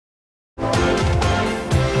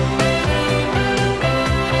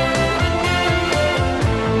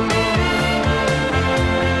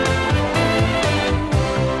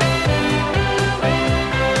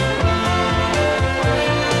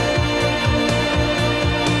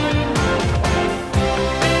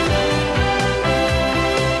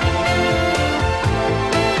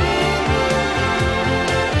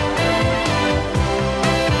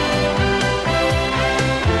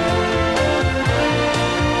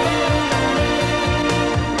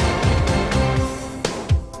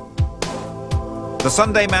The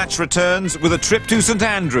Sunday match returns with a trip to St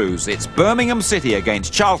Andrews. It's Birmingham City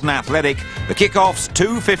against Charlton Athletic. The kick-off's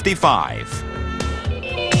 2:55.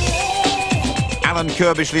 Alan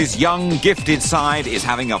Kirbishley's young, gifted side is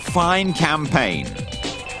having a fine campaign.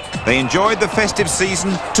 They enjoyed the festive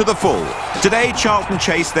season to the full. Today, Charlton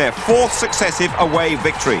chased their 4th successive away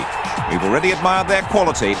victory. We've already admired their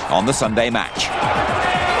quality on the Sunday match.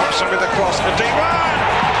 Robson with the cross for D1.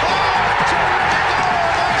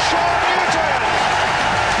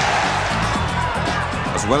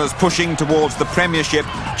 As well as pushing towards the Premiership,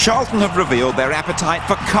 Charlton have revealed their appetite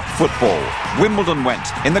for cup football. Wimbledon went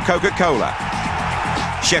in the Coca-Cola.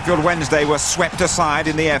 Sheffield Wednesday were swept aside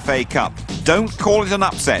in the FA Cup. Don't call it an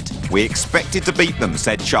upset. We expected to beat them,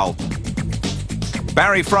 said Charlton.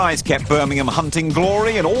 Barry Fry's kept Birmingham hunting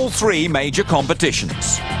glory in all 3 major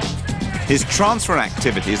competitions. His transfer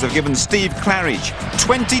activities have given Steve Claridge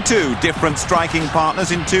 22 different striking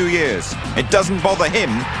partners in 2 years. It doesn't bother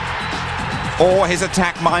him or his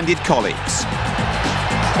attack-minded colleagues.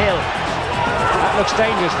 Hill, that looks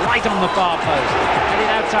dangerous, right on the far post. Heading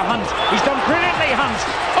out to Hunt. He's done brilliantly, Hunt.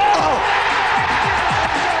 Oh!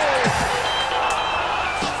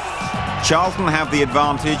 Charlton have the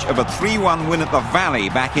advantage of a 3-1 win at the Valley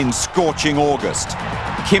back in scorching August.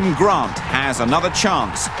 Kim Grant has another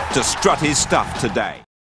chance to strut his stuff today.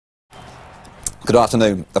 Good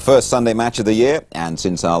afternoon. The first Sunday match of the year, and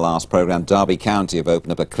since our last programme, Derby County have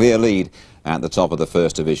opened up a clear lead at the top of the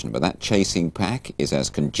First Division. But that chasing pack is as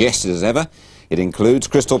congested as ever. It includes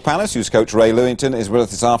Crystal Palace, whose coach Ray Lewington is with us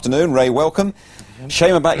this afternoon. Ray, welcome.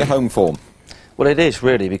 Shame about your home form. Well, it is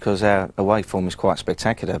really, because our away form is quite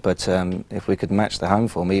spectacular. But if we could match the home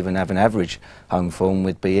form, even have an average home form,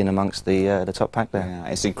 we'd be in amongst the top pack there. Yeah,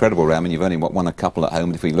 it's incredible, Ray. I mean, you've only won a couple at home.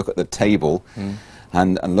 And if we look at the table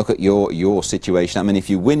and look at your situation, I mean, if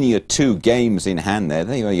you win your 2 games in hand there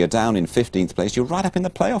you are, you're down in 15th place. You're right up in the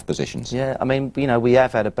playoff positions. Yeah, I mean, you know, we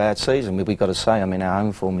have had a bad season. We've got to say, I mean, our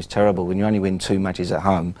home form is terrible. When you only win 2 matches at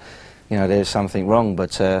home, you know, there's something wrong.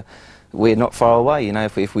 But we're not far away. You know,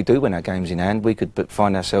 if we do win our games in hand, we could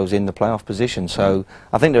find ourselves in the playoff position. So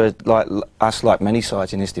I think there are, like many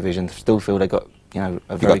sides in this division, still feel they've got, you know,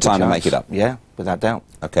 a very good chance. You've got time to make it up. Yeah, without doubt.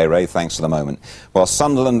 OK, Ray, thanks for the moment. Well,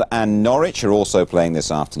 Sunderland and Norwich are also playing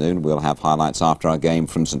this afternoon. We'll have highlights after our game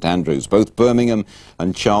from St Andrews. Both Birmingham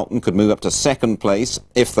and Charlton could move up to 2nd place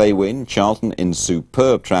if they win. Charlton in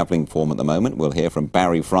superb travelling form at the moment. We'll hear from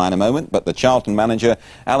Barry Fry in a moment. But the Charlton manager,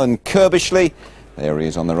 Alan Kirbishley, there he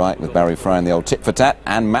is on the right with Barry Fry and the old tit-for-tat,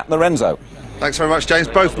 and Matt Lorenzo. Thanks very much, James.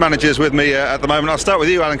 Both managers with me at the moment. I'll start with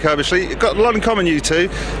you, Alan Kirbishley. You've got a lot in common, you two.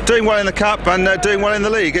 Doing well in the Cup and doing well in the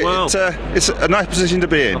league. Well, it's a nice position to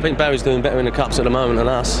be in. I think Barry's doing better in the Cups at the moment than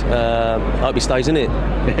us. I hope he stays in it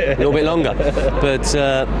a little bit longer. But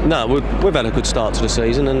no, we've had a good start to the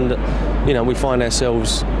season, and you know, we find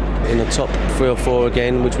ourselves in the top 3 or 4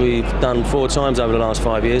 again, which we've done 4 times over the last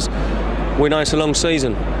 5 years. We know it's a long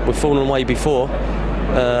season. We've fallen away before.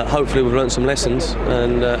 Hopefully we've learnt some lessons,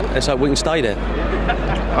 and let's hope we can stay there.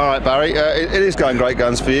 All right, Barry, it is going great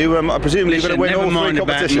guns for you. I presume you're going to win all 3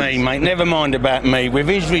 competitions. Never mind about me, mate. Never mind about me. With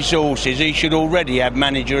his resources, he should already have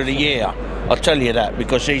Manager of the Year. I'll tell you that,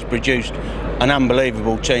 because he's produced an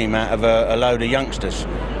unbelievable team out of a load of youngsters,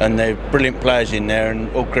 and they're brilliant players in there, and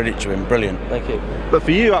all credit to him. Brilliant. Thank you. But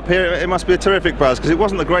for you up here, it must be a terrific buzz, because it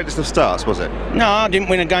wasn't the greatest of starts, was it? No, I didn't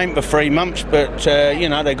win a game for 3 months, but you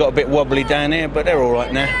know, they got a bit wobbly down here, but they're all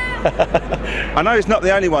right now. I know he's not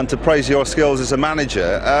the only one to praise your skills as a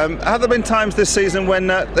manager. Have there been times this season when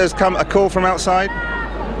there's come a call from outside?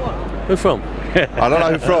 Who from? I don't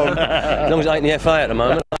know who from. As long as it ain't the FA at the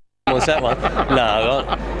moment. What's that one? No,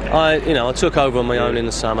 I took over on my own in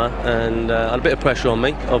the summer, and I had a bit of pressure on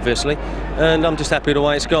me, obviously, and I'm just happy with the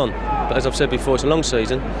way it's gone. But as I've said before, it's a long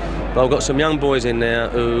season, but I've got some young boys in there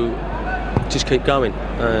who just keep going,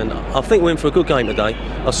 and I think we're in for a good game today.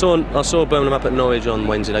 I saw Birmingham up at Norwich on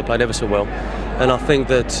Wednesday. They played ever so well, and I think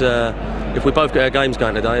that if we both get our games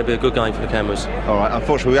going today, it'll be a good game for the cameras. All right,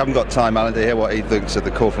 unfortunately we haven't got time, Alan, to hear what he thinks of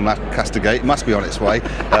the call from Lancaster Gate. It must be on its way.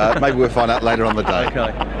 Maybe we'll find out later on the day.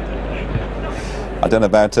 Okay. I don't know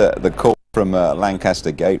about the call from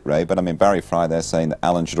Lancaster Gate, Ray, but I mean, Barry Fry there saying that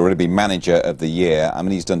Alan should already be Manager of the Year. I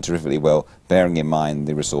mean, he's done terrifically well, bearing in mind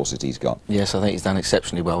the resources he's got. Yes, I think he's done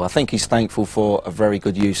exceptionally well. I think he's thankful for a very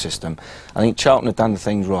good youth system. I think Charlton have done the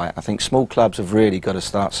things right. I think small clubs have really got to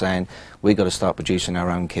start saying, we've got to start producing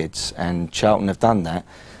our own kids, and Charlton have done that,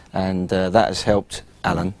 and that has helped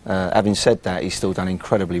Alan. Having said that, he's still done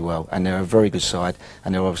incredibly well, and they're a very good side,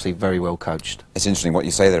 and they're obviously very well coached. It's interesting what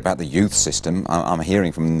you say there about the youth system. I'm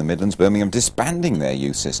hearing from the Midlands, Birmingham disbanding their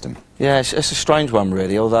youth system. Yeah, it's a strange one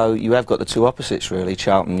really, although you have got the two opposites really.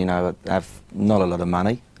 Charlton, you know, have not a lot of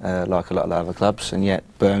money, like a lot of other clubs, and yet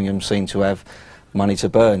Birmingham seem to have money to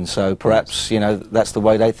burn, so perhaps, you know, that's the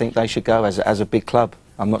way they think they should go as a big club.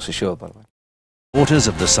 I'm not so sure, by the way. Supporters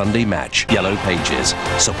of the Sunday match. Yellow pages.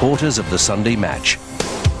 Supporters of the Sunday match.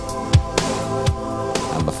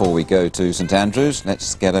 And before we go to St Andrews,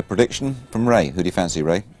 let's get a prediction from Ray. Who do you fancy,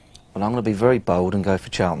 Ray? Well, I'm going to be very bold and go for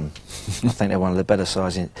Charlton. I think they're one of the better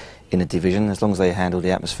sides in the division. As long as they handle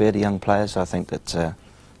the atmosphere, the young players, I think that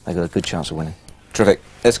they've got a good chance of winning. Terrific.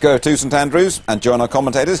 Let's go to St Andrews and join our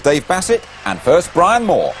commentators, Dave Bassett, and first, Brian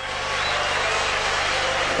Moore.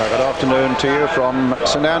 Good afternoon to you from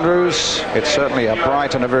St Andrews. It's certainly a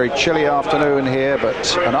bright and a very chilly afternoon here,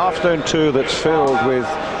 but an afternoon too that's filled with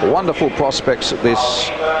wonderful prospects at this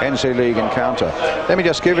NC League encounter. Let me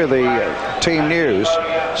just give you the team news.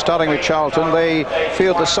 Starting with Charlton, they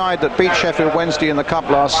field the side that beat Sheffield Wednesday in the Cup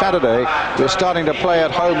last Saturday. We're starting to play at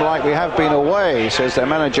home like we have been away, says their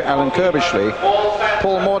manager Alan Kirbishley.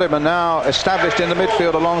 Paul Mortimer now established in the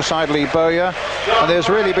midfield alongside Lee Bowyer, and there's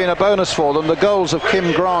really been a bonus for them. The goals of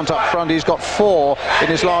Kim Grant up front, he's got 4 in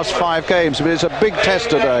his last 5 games, but it's a big test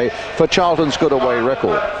today for Charlton's good away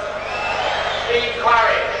record.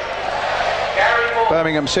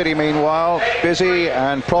 Birmingham City, meanwhile, busy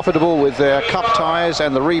and profitable with their cup ties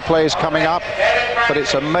and the replays coming up, but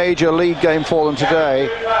it's a major league game for them today.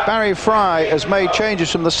 Barry Fry has made changes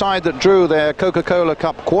from the side that drew their Coca-Cola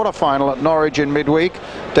Cup quarter-final at Norwich in midweek.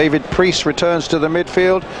 David Preece returns to the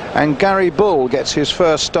midfield, and Gary Bull gets his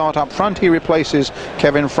first start up front. He replaces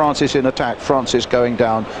Kevin Francis in attack, Francis going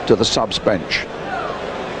down to the subs bench.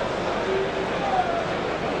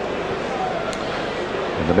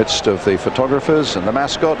 In the midst of the photographers and the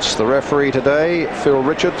mascots, the referee today, Phil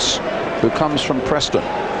Richards, who comes from Preston.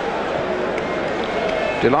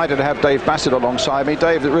 Delighted to have Dave Bassett alongside me.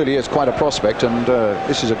 Dave, it really is quite a prospect, and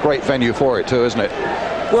this is a great venue for it too, isn't it?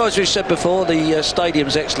 Well, as we said before, the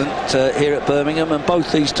stadium's excellent here at Birmingham, and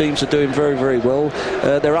both these teams are doing very, very well.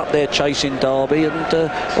 They're up there chasing Derby, and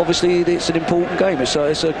obviously it's an important game. It's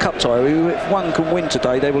a cup tie. If one can win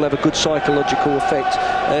today, they will have a good psychological effect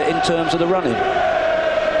in terms of the running.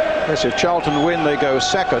 Yes, if Charlton win, they go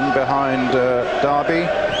second behind Derby.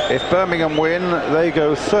 If Birmingham win, they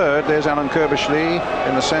go third. There's Alan Kirbishley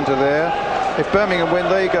in the centre there. If Birmingham win,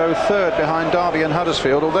 they go third behind Derby and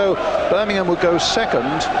Huddersfield, although Birmingham would go second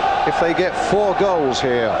if they get 4 goals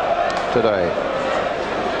here today.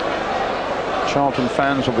 Charlton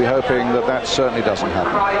fans will be hoping that that certainly doesn't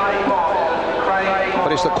happen.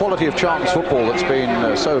 But it's the quality of Charlton's football that's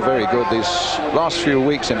been so very good these last few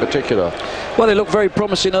weeks in particular. Well, they look very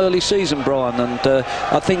promising early season, Brian, and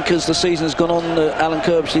I think as the season has gone on, Alan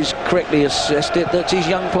Kirbishley's correctly assessed it, that his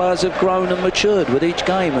young players have grown and matured with each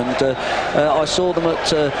game, and I saw them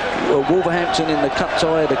at Wolverhampton in the cup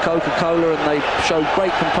tie, the Coca-Cola, and they showed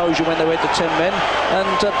great composure when they went to 10 men,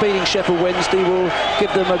 and beating Sheffield Wednesday will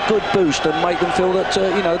give them a good boost and make them feel that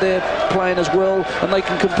you know, they're playing as well and they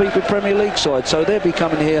can compete with Premier League sides, so they'll be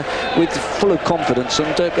coming here with full of confidence,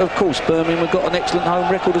 and of course Birmingham have got an excellent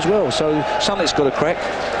home record as well, so something's got to crack.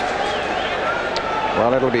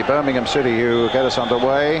 Well, it'll be Birmingham City who get us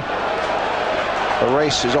underway. The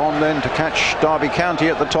race is on then to catch Derby County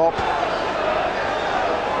at the top.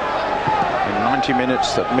 In 90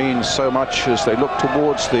 minutes, that means so much as they look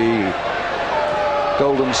towards the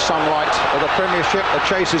golden sunlight of the Premiership. The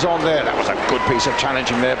chase is on there. That was a good piece of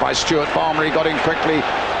challenging there by Stuart. Balmer, he got in quickly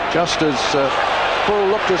just as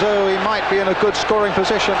Poole looked as though he might be in a good scoring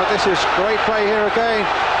position, but this is great play here again.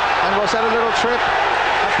 And was that a little trip?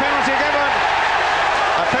 A penalty given.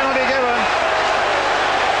 A penalty given.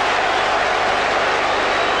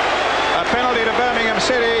 A penalty to Birmingham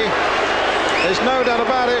City. There's no doubt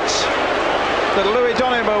about it that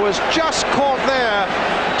Donowa was just caught there,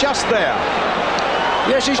 just there.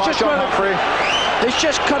 Yes, he's just John Humphrey. He's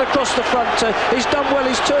just cut across the front. He's done well.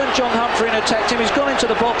 He's turned John Humphrey and attacked him. He's gone into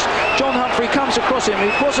the box. John Humphrey comes across him.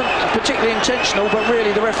 It wasn't particularly intentional, but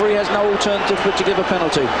really the referee has no alternative but to give a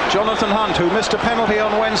penalty. Jonathan Hunt, who missed a penalty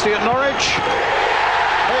on Wednesday at Norwich.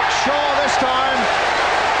 It's Shaw this time.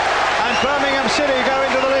 And Birmingham City go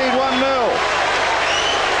into the lead 1-0.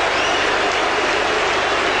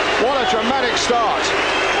 What a dramatic start.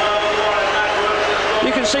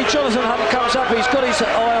 You can can see Jonathan Hunt comes up, he's got his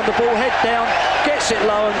eye on the ball, head down, gets it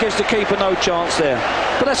low and gives the keeper no chance there.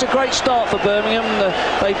 But that's a great start for Birmingham.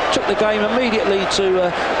 They took the game immediately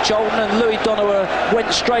to Charlton, and Louis Donowa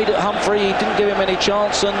went straight at Humphrey. He didn't give him any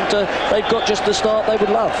chance, and they've got just the start they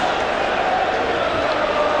would love.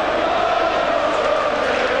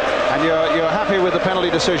 And you're happy with the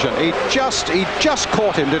penalty decision? He just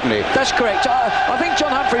caught him, didn't he? That's correct. I think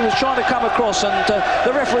John Humphrey was trying to come across, and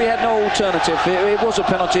the referee had no alternative. It was a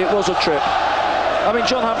penalty, it was a trip. I mean,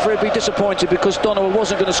 John Humphrey would be disappointed because Donowa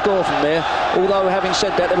wasn't going to score from there, although having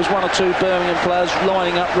said that, there was one or two Birmingham players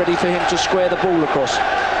lining up ready for him to square the ball across.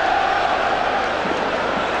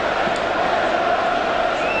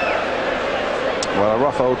 Well, a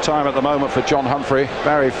rough old time at the moment for John Humphrey.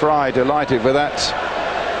 Barry Fry delighted with that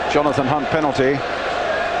Jonathan Hunt penalty.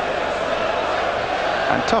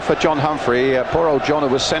 And tough for John Humphrey. Poor old John, who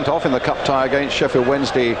was sent off in the cup tie against Sheffield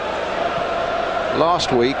Wednesday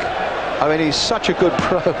last week. I mean, he's such a good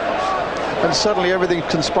pro, and suddenly everything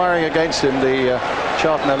conspiring against him. The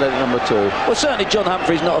Charlton number 2. Well, certainly John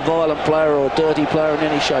Humphrey's not a violent player or a dirty player in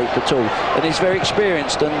any shape at all, and he's very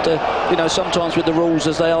experienced. And you know, sometimes with the rules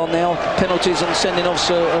as they are now, penalties and sending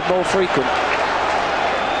offs are more frequent.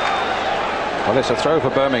 Well, it's a throw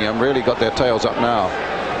for Birmingham. Really got their tails up now.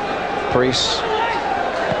 Preece.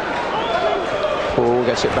 Poole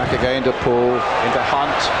gets it back again to Poole, into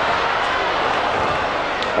Hunt.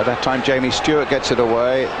 At that time, Jamie Stuart gets it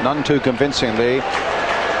away, none too convincingly.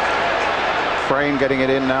 Frain getting it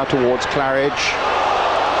in now towards Claridge.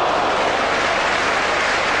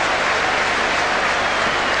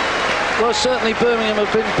 Well, certainly Birmingham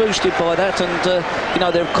have been boosted by that, and you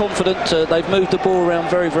know, they're confident. They've moved the ball around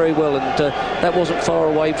very, very well, and that wasn't far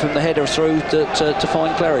away from the header through to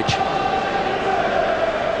find Claridge.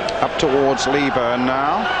 Up towards Leaburn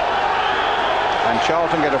now, and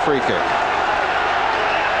Charlton get a free kick.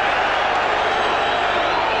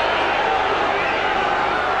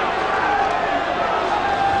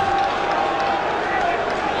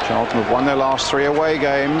 Charlton have won their last 3 away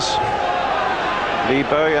games.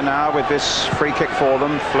 Bowyer now with this free kick for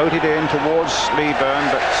them, floated in towards Leaburn,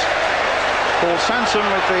 but Paul Sansome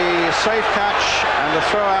with the safe catch and the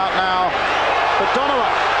throw out now for Donowa.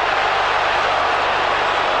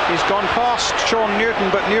 He's gone past Sean Newton,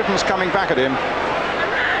 but Newton's coming back at him.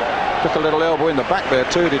 Took a little elbow in the back there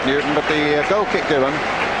too, did Newton, but the goal kick given.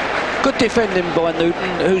 Good defending by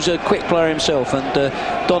Newton, who's a quick player himself, and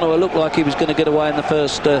Donowa looked like he was going to get away in the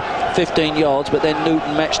first 15 yards, but then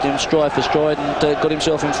Newton matched him stride for stride and got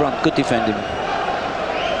himself in front. Good defending.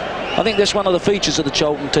 I think that's one of the features of the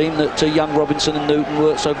Charlton team, that young Robinson and Newton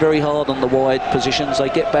work so very hard on the wide positions. They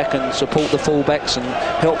get back and support the full-backs and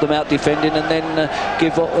help them out defending, and then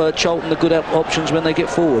give Charlton the good options when they get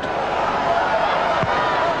forward.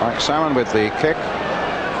 Like Salmon with the kick.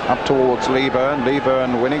 Up towards Leaburn.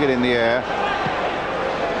 Leaburn winning it in the air.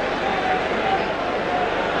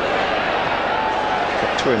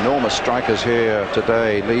 Got 2 enormous strikers here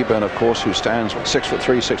today. Leaburn, of course, who stands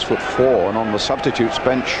 6'3", 6'4", and on the substitutes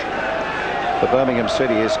bench for Birmingham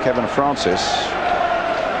City is Kevin Francis,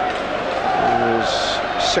 who is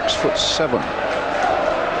 6'7".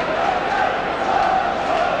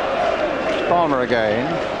 Balmer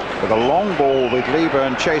again with a long ball with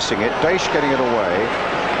Leaburn chasing it. Daish getting it away.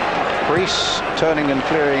 Preece turning and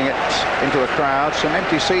clearing it into a crowd. Some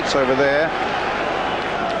empty seats over there.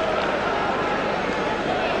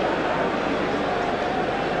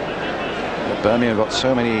 Birmingham have got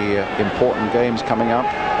so many important games coming up,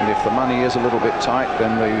 and if the money is a little bit tight,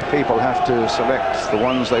 then the people have to select the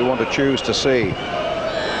ones they want to choose to see.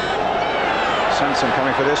 Sansome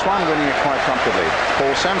coming for this one, winning it quite comfortably.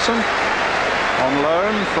 Paul Sampson on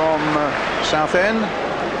loan from Southend.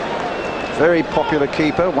 Very popular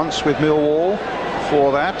keeper, once with Millwall.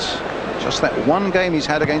 For that, just that one game he's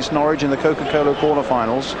had against Norwich in the Coca-Cola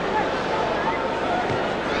quarter-finals.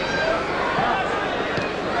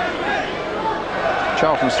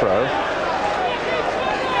 Charlton's throw.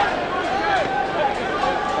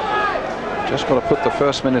 Just got to put the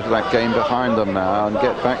first minute of that game behind them now and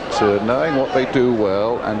get back to knowing what they do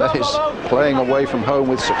well, and that is playing away from home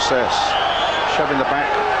with success. Shoving the back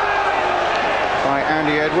by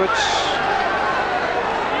Andy Edwards.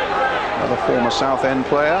 Another former Southend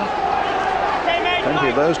player. Plenty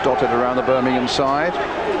of those dotted around the Birmingham side.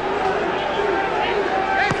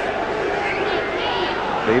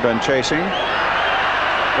 Leaburn chasing.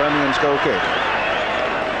 Birmingham's goal kick.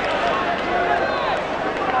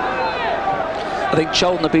 I think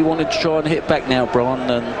Charlton will be wanting to try and hit back now, Brian,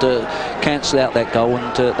 and cancel out that goal.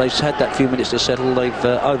 And they've had that few minutes to settle. They've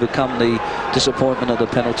overcome the disappointment of the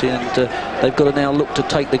penalty, and they've got to now look to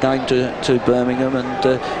take the game to Birmingham and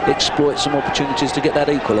exploit some opportunities to get that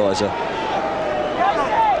equaliser.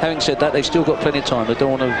 Having said that, they've still got plenty of time. They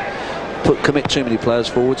don't want to commit too many players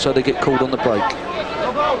forward, so they get called on the break.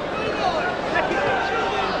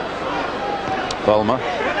 Balmer.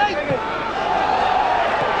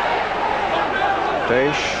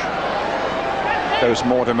 Daish. Goes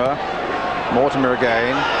Mortimer. Mortimer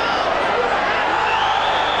again.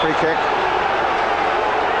 Free kick.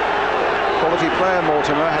 Quality player,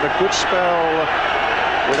 Mortimer. Had a good spell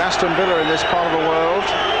with Aston Villa in this part of the world.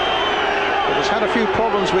 But has had a few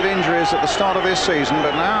problems with injuries at the start of this season,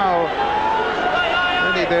 but now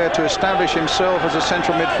really there to establish himself as a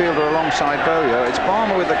central midfielder alongside Bowyer. It's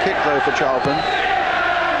Balmer with the kick though for Charlton.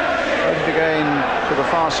 It again to the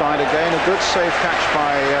far side again. A good safe catch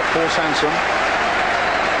by Paul Sansome.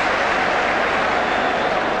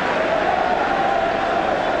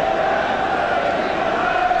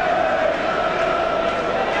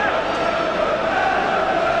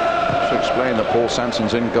 To explain that Paul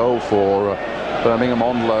Sanson's in goal for Birmingham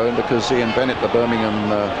on loan because Ian Bennett, the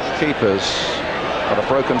Birmingham keepers, got a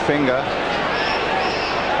broken finger.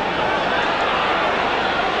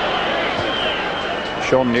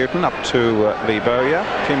 Sean Newton up to Lee Bowyer.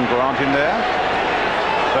 Kim Grant in there.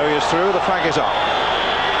 Bowyer's through. The flag is up.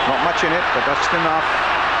 Not much in it, but that's enough.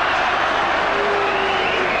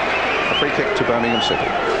 A free kick to Birmingham City.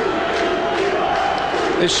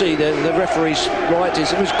 You see, the referee's right.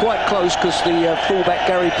 It was quite close because the fullback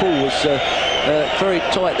Gary Poole was very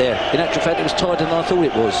tight there. In actual fact, it was tighter than I thought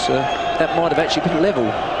it was. That might have actually been level.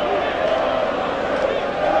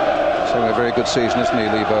 He's having a very good season, isn't he,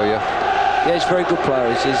 Lee Bowyer? Yeah, he's a very good player.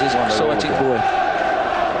 He's an exciting boy.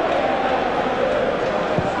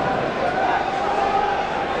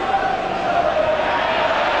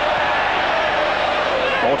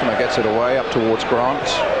 Mortimer gets it away up towards Grant.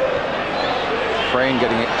 Frain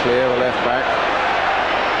getting it clear, the left back.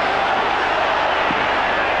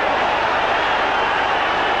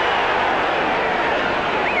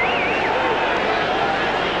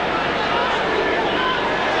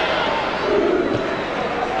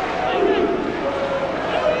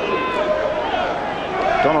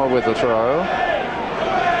 Donowa with the throw.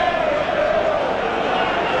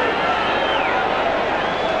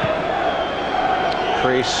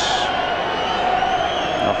 Preece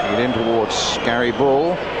knocking it in towards Gary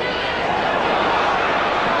Bull.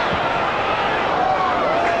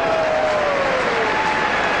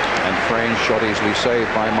 And Frain shot easily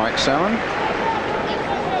saved by Mike Salmon.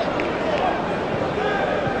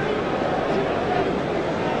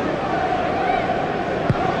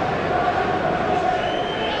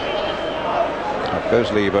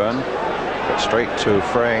 Goes Leaburn, got straight to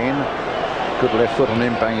Frain. Good left foot on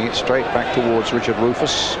him, banging it straight back towards Richard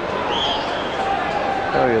Rufus.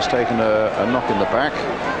 Bowyer's taken a knock in the back.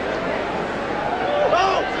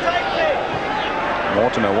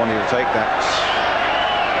 Mortimer wanting to take that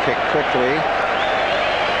kick quickly.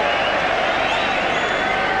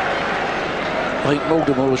 I think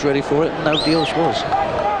Mortimer was ready for it and nobody else was.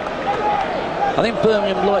 I think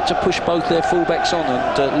Birmingham like to push both their fullbacks on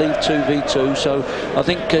and leave 2v2, so I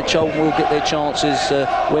think Charlton will get their chances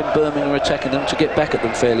when Birmingham are attacking them to get back at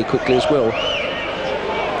them fairly quickly as well.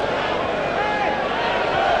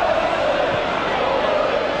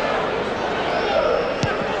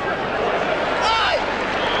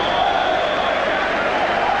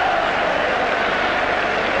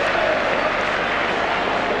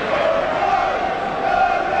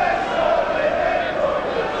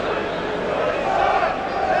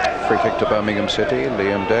 Free kick to Birmingham City,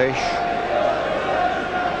 Liam Daish,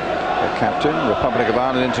 the captain, Republic of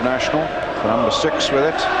Ireland international, number 6 with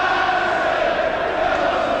it.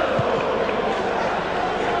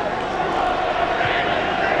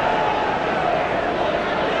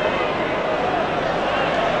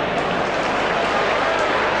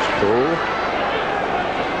 Poole.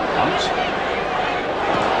 Hunt.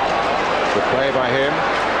 Good play by him.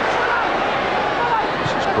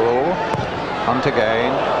 This is Poole. Hunt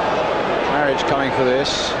again. Claridge coming for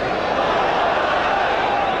this.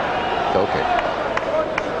 Goal kick.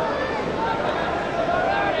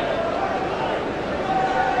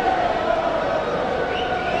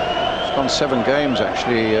 It's gone 7 games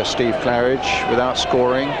actually, Steve Claridge, without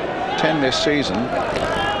scoring. 10 this season.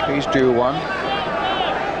 He's due one.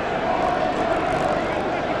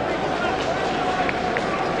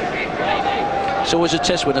 It's always a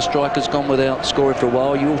test when a striker's gone without scoring for a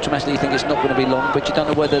while. You automatically think it's not going to be long, but you don't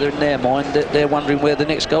know whether they're in their mind that they're wondering where the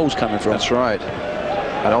next goal's coming from. That's right.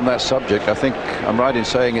 And on that subject, I think I'm right in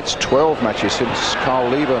saying it's 12 matches since Carl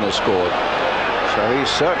Leaburn has scored. So he's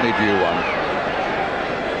certainly due one.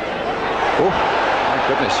 Oh, my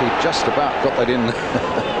goodness, he just about got that in.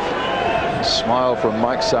 Smile from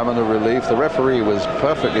Mike Salmon of relief. The referee was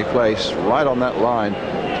perfectly placed right on that line.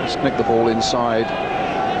 Just nicked the ball inside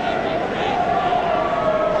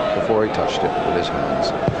before he touched it with his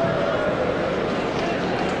hands.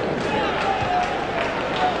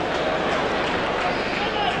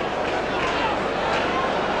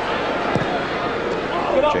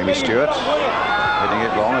 Jamie Stuart hitting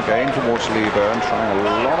it long again towards Leaburn, trying a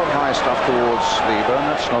lot of high stuff towards Leaburn.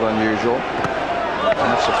 That's not unusual. And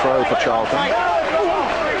that's a throw for Charlton.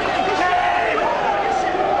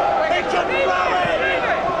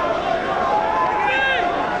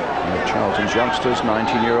 And Charlton's youngsters,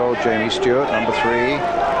 19-year-old Jamie Stuart, number 3.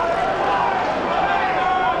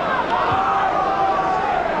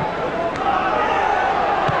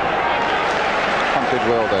 Punted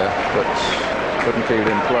well there, but couldn't keep it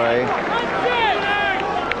in play.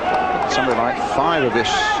 Something like 5 of this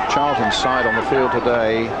Charlton side on the field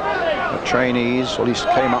today are trainees, or at least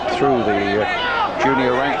came up through the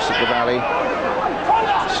junior ranks at the Valley.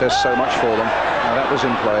 Says so much for them. Now that was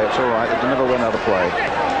in play, it's all right, it never went out of play.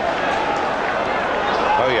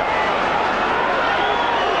 Bowyer.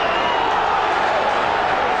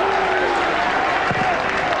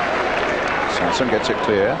 Sansome gets it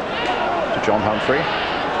clear to John Humphrey.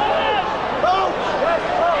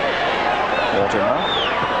 Mortimer.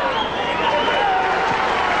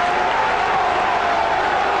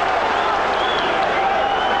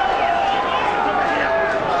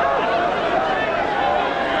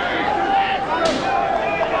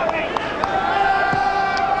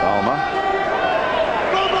 Balmer.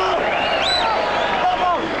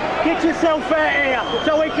 Get yourself out here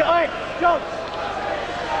so we can. John.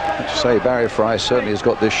 To say Barry Fry certainly has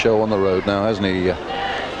got this show on the road now, hasn't he?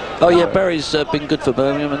 Oh yeah, Barry's been good for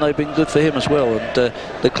Birmingham, and they've been good for him as well. And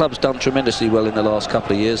the club's done tremendously well in the last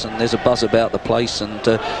couple of years, and there's a buzz about the place, and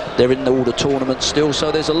they're in all the tournaments still,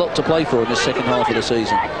 so there's a lot to play for in the second half of the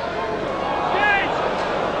season.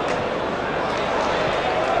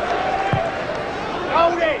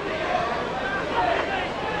 Hold it.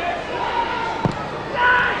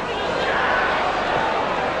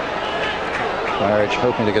 Claridge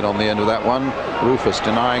hoping to get on the end of that one. Rufus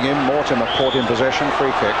denying him. Mortimer caught in possession.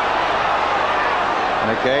 Free kick.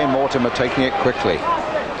 And again, Mortimer taking it quickly.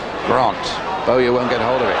 Grant. Bowyer won't get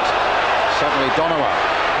hold of it. Suddenly Donowa.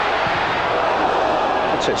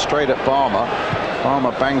 That's it straight at Balmer.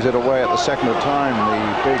 Balmer bangs it away at the second of time.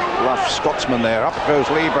 The big bluff Scotsman there. Up goes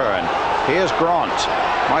Leaburn. Here's Grant.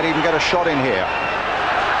 Might even get a shot in here.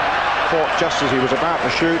 Caught just as he was about to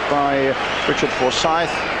shoot by Richard Forsyth.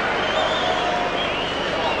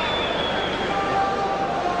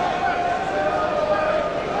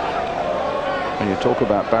 When you talk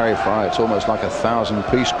about Barry Fry, it's almost like a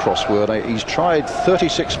 1,000-piece crossword. He's tried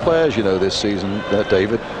 36 players, you know, this season,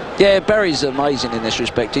 David. Yeah, Barry's amazing in this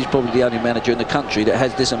respect. He's probably the only manager in the country that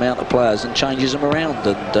has this amount of players and changes them around,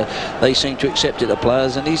 and they seem to accept it, the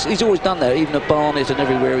players, and he's always done that, even at Barnet and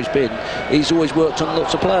everywhere he's been. He's always worked on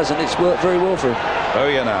lots of players, and it's worked very well for him.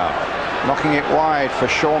 Bowyer now, knocking it wide for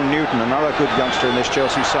Sean Newton, another good youngster in this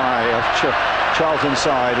Chelsea side, Charlton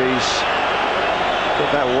side. He's put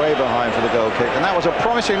that way behind for the goal kick, and that was a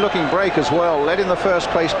promising looking break as well, led in the first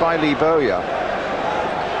place by Lee Bowyer.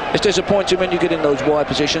 It's disappointing when you get in those wide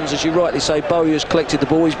positions. As you rightly say, Bowyer's collected the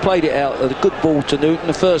ball, he's played it out, a good ball to Newton,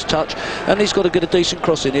 the first touch, and he's got to get a decent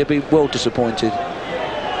cross in. He'll be well disappointed.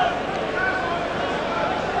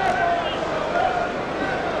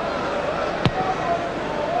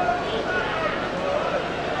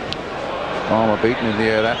 Balmer beaten in the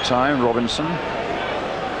air that time. Robinson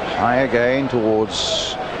high again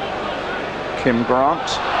towards Kim Grant.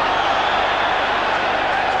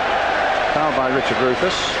 Fouled by Richard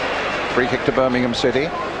Rufus. Free kick to Birmingham City.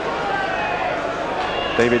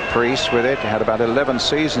 David Preece with it. He had about 11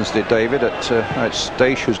 seasons, did David, at it's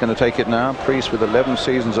Daish who's going to take it now. Preece with 11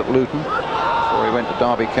 seasons at Luton before he went to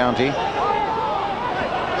Derby County.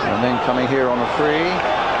 And then coming here on a free.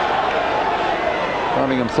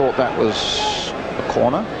 Birmingham thought that was a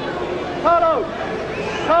corner.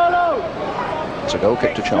 It's a goal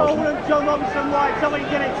kick to Charlton. John Robinson Whyte, somebody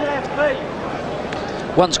get it to their feet.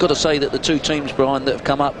 One's got to say that the two teams, Brian, that have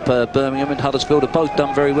come up, Birmingham and Huddersfield, have both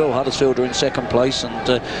done very well. Huddersfield are in second place, and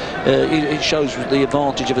it shows the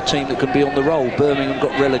advantage of a team that can be on the roll. Birmingham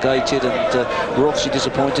got relegated and were obviously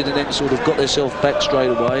disappointed, and then sort of got themselves back straight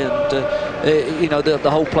away, and you know,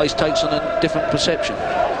 the whole place takes on a different perception.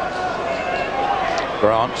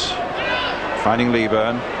 Grant finding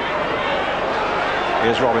Leaburn.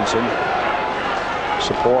 Here's Robinson.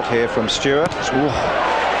 Support here from Stuart. Ooh.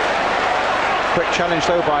 Quick challenge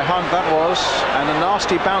though by Hunt, that was, and a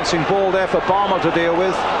nasty bouncing ball there for Balmer to deal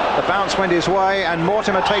with. The bounce went his way and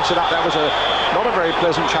Mortimer takes it up. That was not a very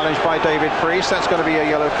pleasant challenge by David Preece. That's going to be a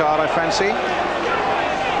yellow card, I fancy.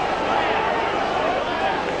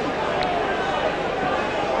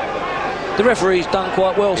 The referee's done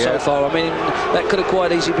quite well so far. I mean, that could have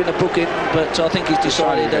quite easily been a booking, but I think he's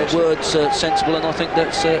decided that word's sensible, and I think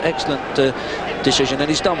that's an excellent decision, and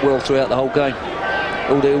he's done well throughout the whole game,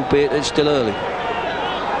 albeit it's still early.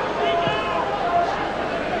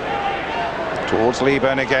 Towards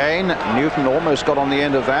Leaburn again. Newton almost got on the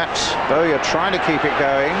end of that. Bowyer trying to keep it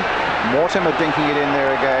going. Mortimer dinking it in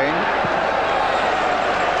there again.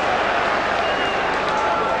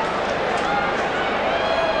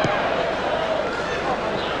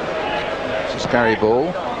 Carry ball.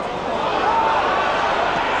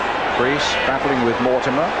 Preece battling with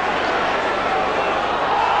Mortimer.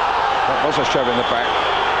 That was a shove in the back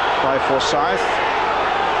by Forsyth.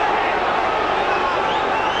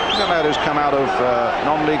 The lad who's come out of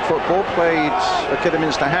non-league football, played for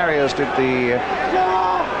Kidderminster Harriers, did the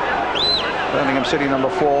Birmingham City number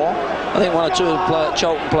 4. I think one or two of the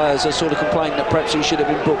Charlton players are sort of complaining that perhaps he should have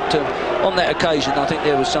been booked. On that occasion, I think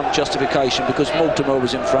there was some justification because Mortimer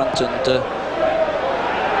was in front, and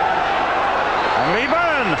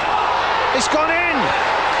Leaburn! It's gone in!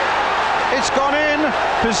 It's gone in,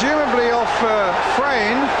 presumably off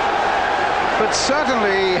Frain, but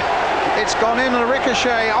certainly it's gone in a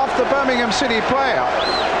ricochet off the Birmingham City player.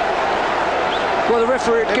 Well, the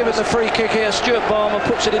referee had given the free kick here. Stuart Balmer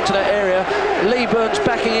puts it into that area. Leaburn's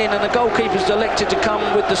backing in, and the goalkeeper's elected to come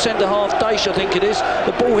with the centre-half, Daish, I think it is.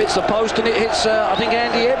 The ball hits the post, and it hits, I think,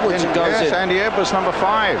 Andy Edwards and goes in. Yes, Andy Edwards, number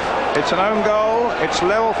 5. It's an own goal. It's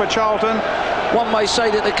level for Charlton. One may say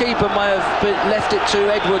that the keeper may have left it to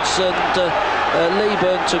Edwards and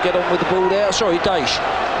Leaburn to get on with the ball there. Sorry, Daish.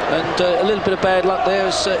 And a little bit of bad luck there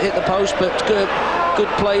has hit the post, but good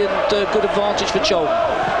play and good advantage for Charlton.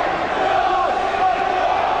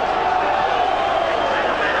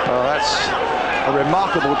 Well, that's a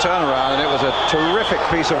remarkable turnaround, and it was a terrific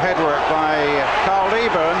piece of headwork by Carl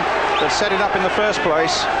Leaburn that set it up in the first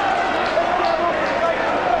place.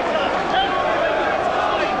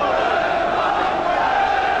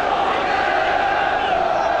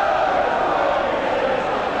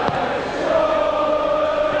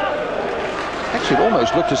 It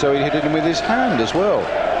almost looked as though he hit it with his hand as well.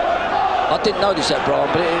 I didn't notice that,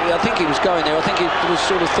 Brian, but I think he was going there. I think he was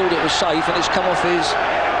sort of thought it was safe, and it's come off his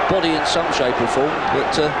body in some shape or form.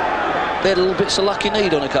 But they had little bits of luck in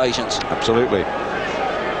need on occasions. Absolutely.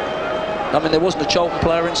 I mean, there wasn't a Charlton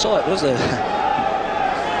player in sight, was there?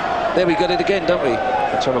 There we got it again, don't we?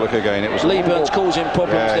 Let's have a look again. It was Leaburn's causing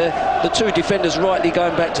problems there. The two defenders rightly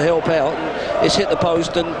going back to help out. And it's hit the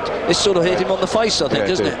post, and it's sort of hit him on the face, I think,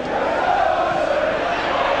 doesn't it?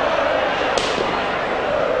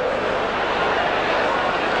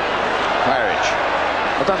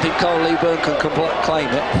 I don't think Carl Leaburn can claim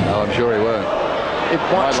it. No, I'm sure he won't. It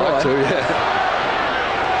might try. Like to, yeah.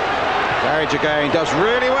 Claridge again does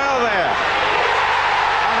really well there.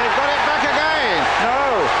 And they've got it back again.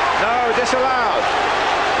 No, disallowed.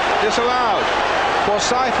 Disallowed.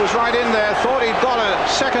 Forsyth was right in there, thought he'd got a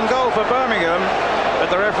second goal for Birmingham,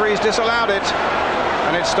 but the referee's disallowed it.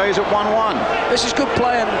 And it stays at 1-1. This is good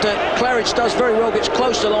play, and Claridge does very well, gets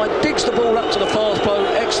close to the line, digs the ball up to the far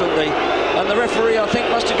post excellently, and the referee, I think,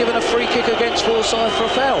 must have given a free kick against Forsyth for a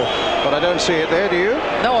foul. But I don't see it there, do you?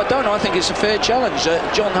 No, I don't. I think it's a fair challenge.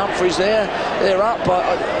 John Humphrey's there, they're up, but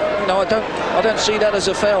I don't see that as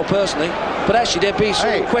a foul personally. But actually, there'd be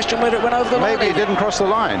some question whether it went over the line. Maybe it didn't cross the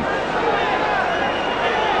line.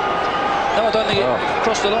 No, I don't think it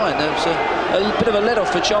crossed the line. There was a bit of a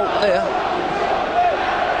let-off for Charlton there.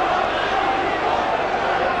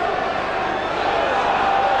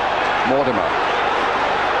 Mortimer.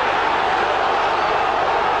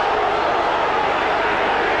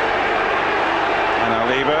 And now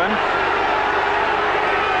Leaburn.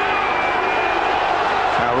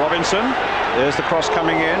 Now Robinson. There's the cross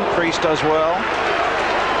coming in. Preece does well.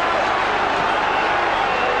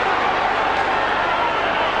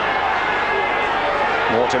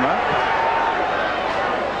 Mortimer.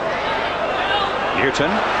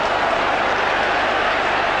 Newton.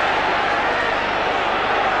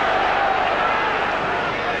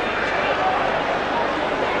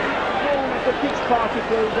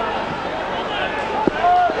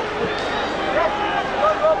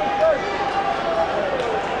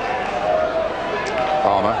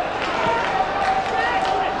 Balmer.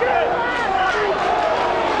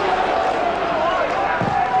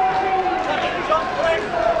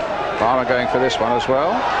 Balmer going for this one as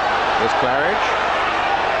well. Here's Claridge.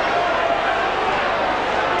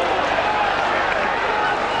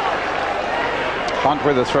 Hunt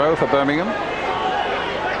with the throw for Birmingham.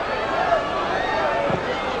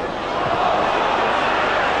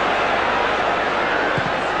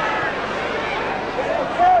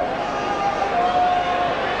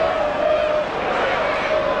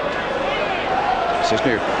 This is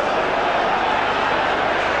Newton.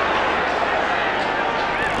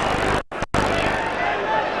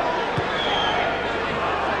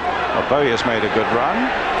 Well, Bowyer's made a good run.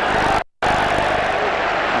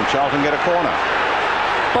 And Charlton get a corner.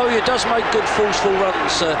 Bowyer does make good forceful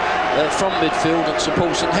runs from midfield and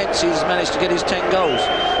supports, and hence he's managed to get his 10 goals.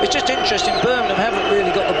 It's just interesting, Birmingham haven't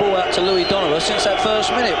really got the ball out to Louis Donowa since that first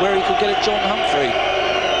minute where he could get at John Humphrey.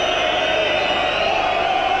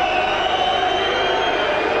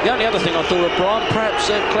 The only other thing I thought of, Brian, perhaps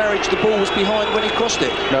Claridge, the ball was behind when he crossed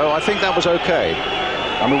it. No, I think that was okay.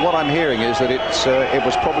 I mean, what I'm hearing is that it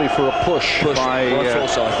was probably for a push by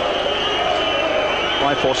Forsyth.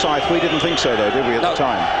 By Forsyth. We didn't think so, though, did we, at the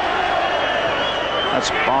time? That's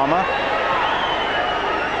Balmer.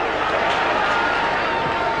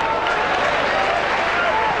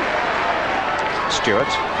 Stuart.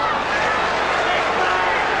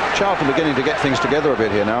 Charlton beginning to get things together a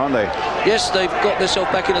bit here now, aren't they? Yes, they've got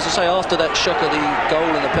themselves back in, as I say, after that shock of the goal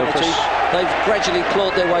and the penalty. Rufus. They've gradually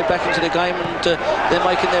clawed their way back into the game, and they're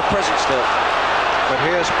making their presence felt. But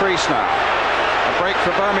here's Preece now. A break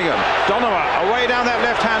for Birmingham. Donowa away down that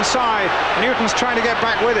left-hand side. Newton's trying to get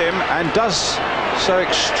back with him and does so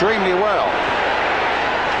extremely well.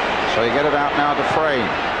 So you get it out now to Frain.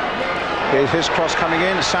 Here's his cross coming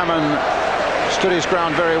in. Salmon stood his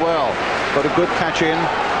ground very well. Got a good catch in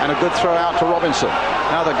and a good throw out to Robinson.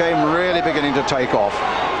 Now the game really beginning to take off.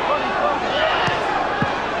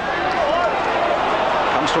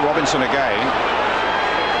 Comes to Robinson again.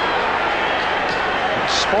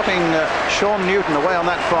 Spotting Sean Newton away on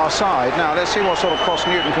that far side. Now let's see what sort of cross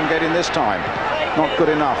Newton can get in this time. Not good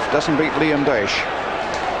enough. Doesn't beat Liam Daish.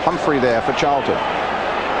 Humphrey there for Charlton.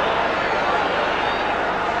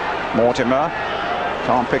 Mortimer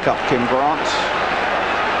can't pick up Kim Grant.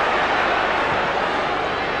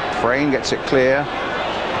 Frain gets it clear.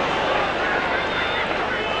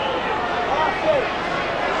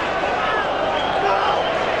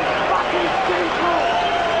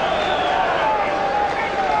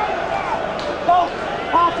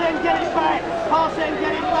 Pass in, get it back. Pass in,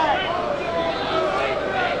 get it back.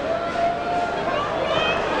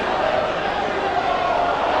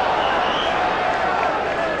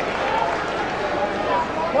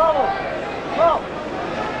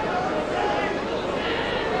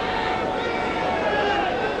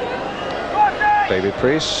 David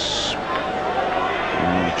Preece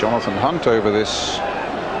and Jonathan Hunt over this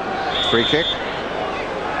free kick.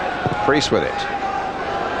 Preece with it.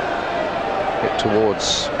 Hit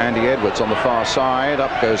towards Andy Edwards on the far side.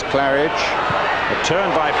 Up goes Claridge. A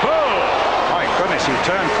turn by Poole. My goodness, he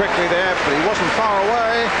turned quickly there, but he wasn't far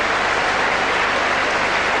away.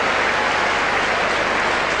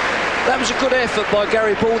 That was a good effort by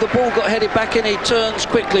Gary Poole. The ball got headed back in. He turns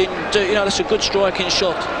quickly, and you know, that's a good striking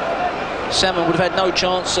shot. Salmon would have had no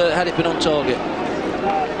chance had it been on target.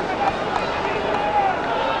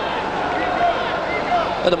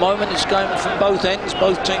 At the moment, it's going from both ends.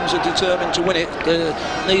 Both teams are determined to win it.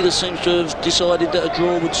 Neither seems to have decided that a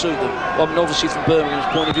draw would suit them. I mean, obviously, from Birmingham's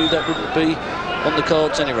point of view, that wouldn't be on the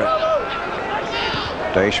cards anyway.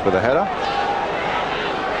 Daish with a header.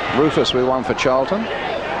 Rufus with one for Charlton.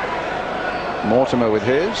 Mortimer with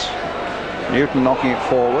his. Newton knocking it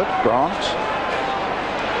forward. Grant.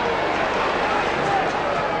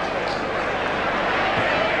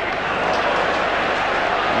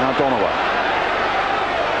 Now Donowa.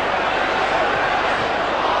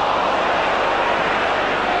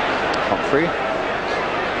 Humphrey.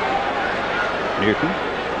 Newton.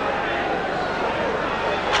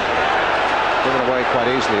 Given away quite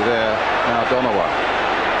easily there. Now Donowa.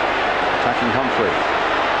 Attacking Humphrey.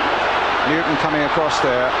 Newton coming across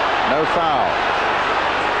there. No foul.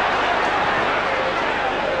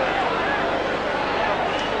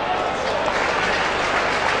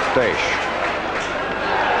 Daish.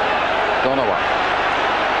 Donowa.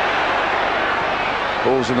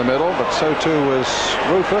 Ball's in the middle, but so too was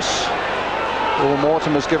Rufus.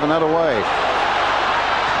 Mortimer's given that away.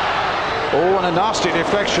 Oh, and a nasty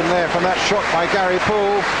deflection there from that shot by Gary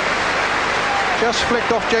Poole. Just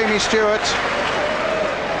flicked off Jamie Stuart.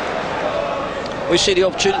 We see the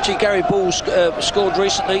opportunity. Gary Poole scored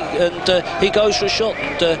recently, and he goes for a shot.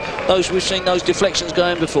 And we've seen those deflections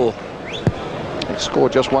going before. He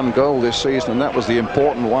scored just one goal this season, and that was the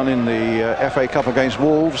important one in the FA Cup against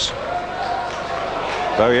Wolves.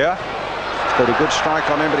 Bowyer got a good strike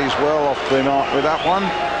on him, but he's well off the mark with that one.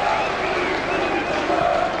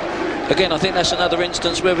 Again, I think that's another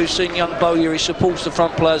instance where we've seen young Bowyer. He supports the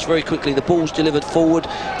front players very quickly. The ball's delivered forward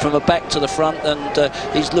from a back to the front, and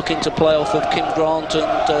he's looking to play off of Kim Grant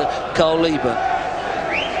and Carl Leaburn.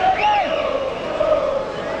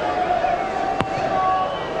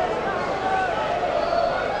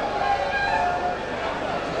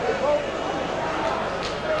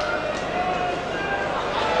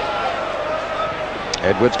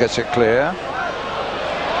 Edwards gets it clear.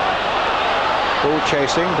 Poole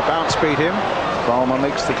chasing, the bounce beat him. Balmer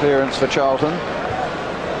makes the clearance for Charlton.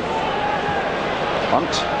 Hunt.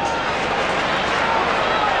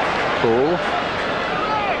 Poole.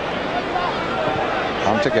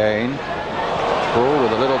 Hunt again. Poole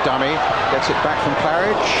with a little dummy. Gets it back from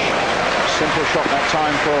Claridge. Simple shot that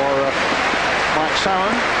time for Mike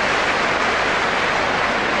Salmon.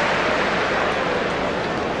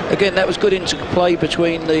 Again, that was good interplay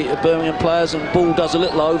between the Birmingham players, and Ball does a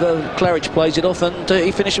little over. Claridge plays it off, and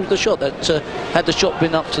he finishes with the shot. That had the shot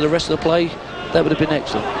been up to the rest of the play, that would have been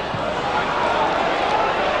excellent.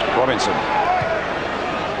 Robinson.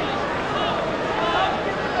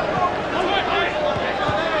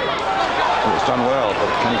 Oh, it's done well, but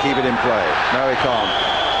can he keep it in play? No, he can't.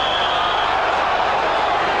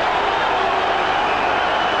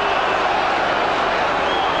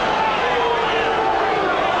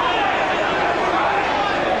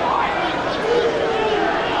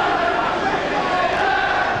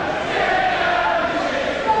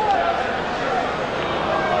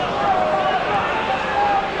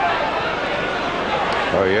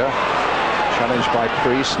 Bowyer, challenged by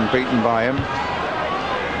Preece and beaten by him.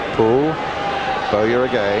 Poole, Bowyer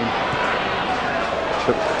again.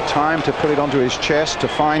 Took time to put it onto his chest to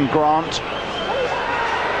find Grant.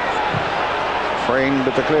 Frain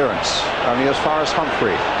with the clearance, only as far as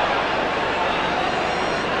Humphrey.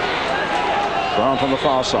 Grant on the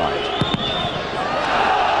far side.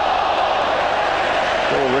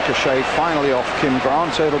 Ball ricocheted finally off Kim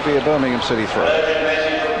Grant, so it'll be a Birmingham City throw.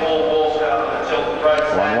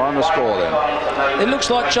 1-1 the score then. It looks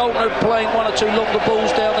like Charlton are playing one or two longer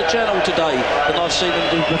balls down the channel today than I've seen them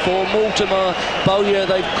do before. Mortimer, Bowyer,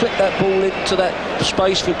 they've clipped that ball into that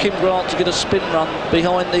space for Kim Grant to get a spin run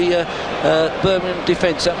behind the Birmingham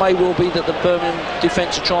defence. That may well be that the Birmingham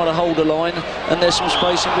defence are trying to hold a line, and there's some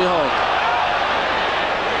space in behind.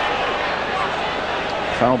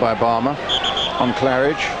 Foul by Balmer on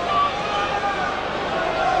Claridge.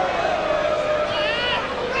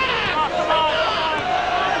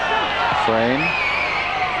 Frain,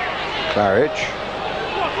 Claridge,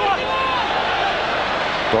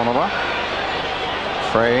 Donowa,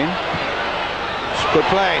 Frain, good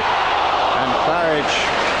play, and Claridge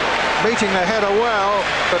meeting the header well,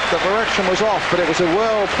 but the direction was off, but it was a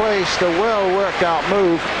well-placed, a well-worked-out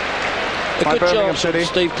move by Birmingham City.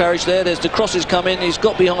 Steve Claridge there. There's the crosses come in, he's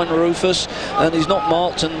got behind Rufus, and he's not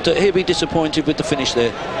marked, and he'll be disappointed with the finish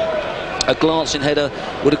there. A glancing header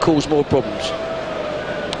would have caused more problems.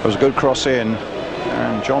 It was a good cross in,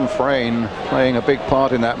 and John Frain playing a big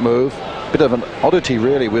part in that move. Bit of an oddity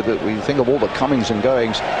really with it. We think of all the comings and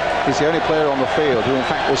goings. He's the only player on the field who in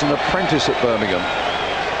fact was an apprentice at Birmingham.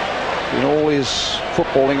 In all his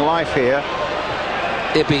footballing life here.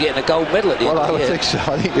 He'll be getting a gold medal at the end of the year. Well, I would think so.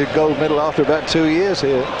 I think a gold medal after about 2 years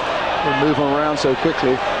here. We'll move him around so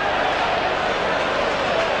quickly.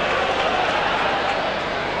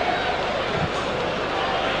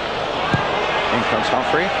 Comes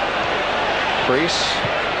Humphrey, Preece,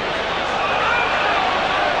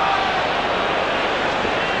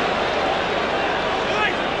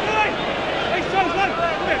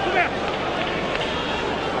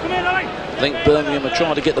 I think Birmingham are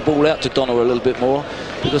trying to get the ball out to Donowa a little bit more,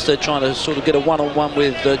 because they're trying to sort of get a one-on-one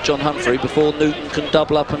with John Humphrey before Newton can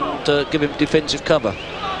double up and give him defensive cover.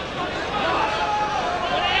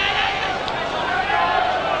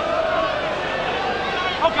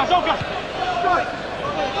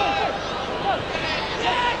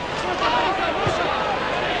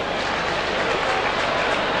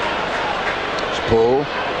 Poole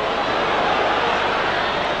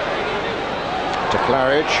to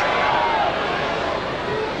Claridge.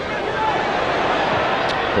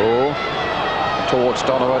 Poole towards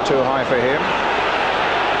Donowa, too high for him.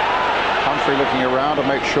 Humphrey looking around to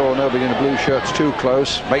make sure nobody in the blue shirt's too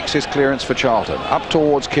close. Makes his clearance for Charlton. Up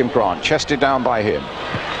towards Kim Grant. Chested down by him.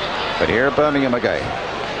 But here Birmingham again.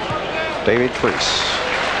 David Preece.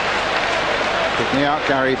 Picking out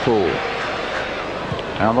Gary Poole.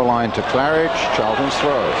 Down the line to Claridge. Charlton's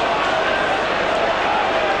throw.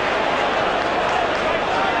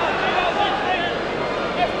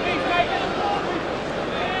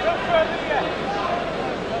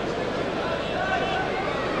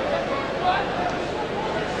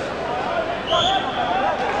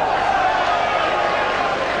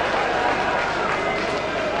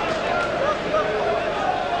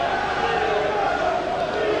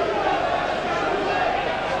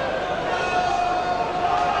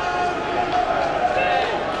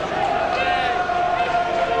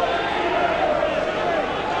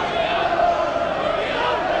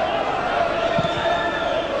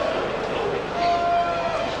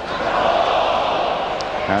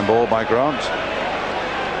 Handball by Grant.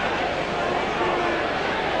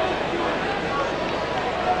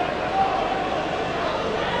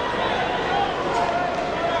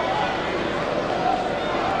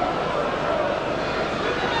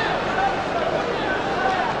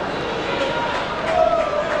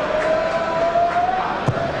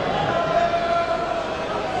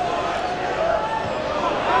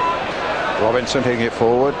 Robinson taking it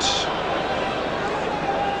forward.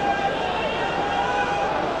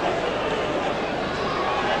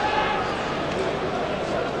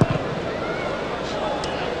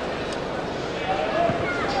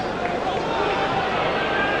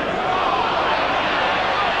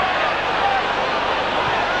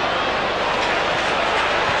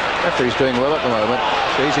 He's doing well at the moment.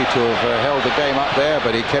 It's easy to have held the game up there,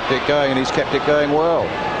 but he kept it going, and he's kept it going well.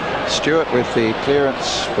 Stuart with the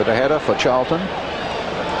clearance for the header for Charlton.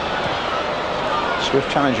 Swift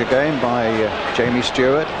challenge again by Jamie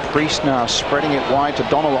Stuart. Preece now spreading it wide to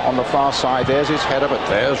Donowa on the far side. There's his header, but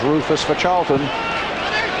there's Rufus for Charlton.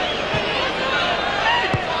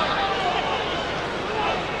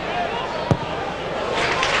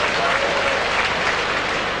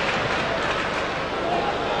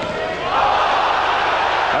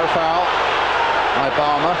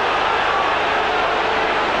 Balmer.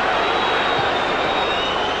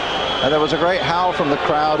 And there was a great howl from the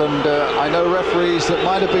crowd, and I know referees that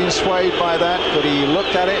might have been swayed by that, but he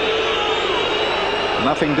looked at it.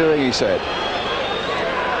 Nothing doing, he said.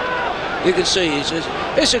 You can see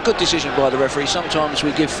it's a good decision by the referee. Sometimes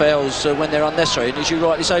we give fouls when they're unnecessary, and as you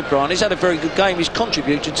rightly say, Brian, he's had a very good game. He's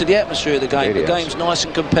contributed to the atmosphere of the game. The game's nice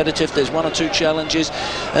and competitive. There's one or two challenges,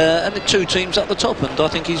 and the two teams at the top, and I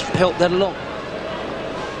think he's helped that along.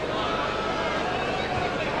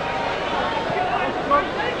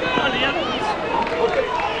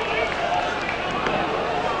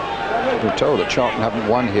 We're told that Charlton haven't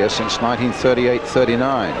won here since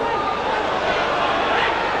 1938-39.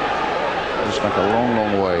 It's like a long,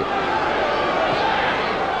 long way.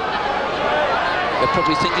 They're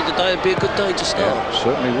probably thinking today would be a good day to start. Yeah,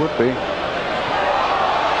 certainly would be.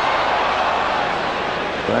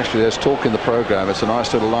 But actually, there's talk in the programme. It's a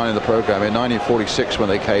nice little line in the programme. In 1946, when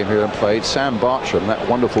they came here and played, Sam Bartram, that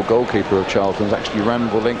wonderful goalkeeper of Charlton's, actually ran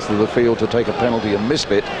the length of the field to take a penalty and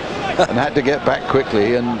missed it, and had to get back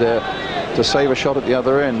quickly and to save a shot at the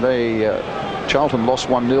other end. Charlton lost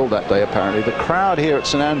 1-0 that day, apparently. The crowd here at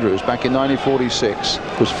St Andrews back in 1946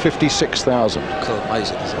 was 56,000.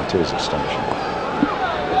 Amazing. That is astonishing.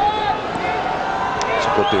 It's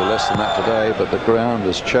a good deal less than that today, but the ground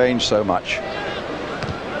has changed so much.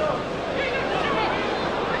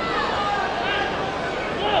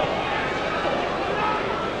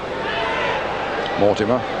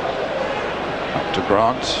 Mortimer up to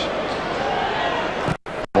Grant.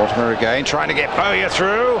 Mortimer again trying to get Bowyer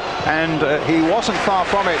through, and he wasn't far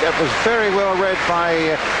from it. That was very well read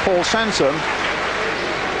by Paul Sansome.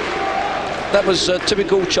 That was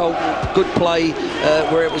typical Charlton, good play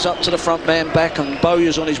where it was up to the front man back, and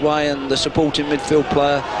Bowyer's on his way, and the supporting midfield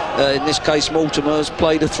player, in this case Mortimer, has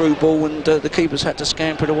played a through ball, and the keepers had to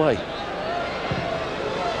scamper it away.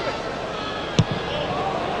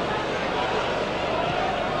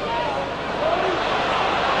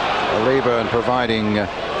 Leaburn providing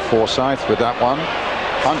Forsyth with that one.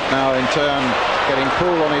 Hunt now in turn getting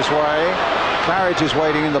Poole on his way. Claridge is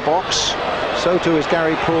waiting in the box. So too is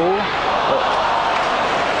Gary Poole.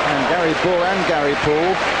 And Gary Poole and Gary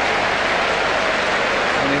Poole.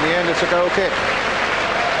 And in the end it's a goal kick.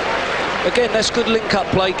 Again, that's good link-up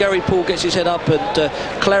play. Gary Poole gets his head up, and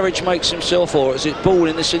Claridge makes himself, or is it Poole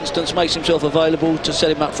in this instance, makes himself available to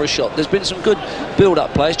set him up for a shot. There's been some good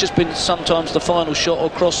build-up play. It's just been sometimes the final shot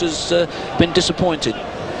or cross has been disappointing.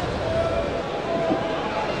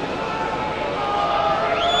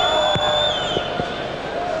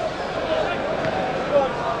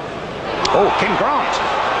 Kim Grant.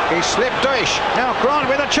 He slipped Daish. Now Grant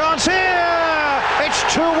with a chance here. It's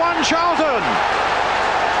 2-1 Charlton.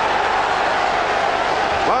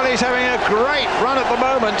 Well, he's having a great run at the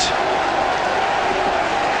moment.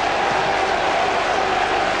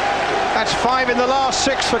 That's 5 in the last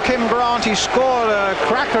 6 for Kim Grant. He scored a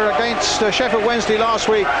cracker against Sheffield Wednesday last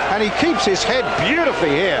week, and he keeps his head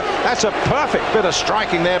beautifully here. That's a perfect bit of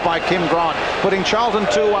striking there by Kim Grant, putting Charlton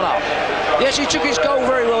 2-1 up. Yes, he took his goal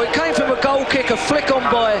very well. It came from a goal kick, a flick on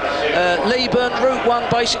by Leaburn, route one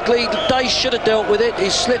basically. Daish should have dealt with it. He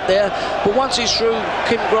slipped there, but once he's through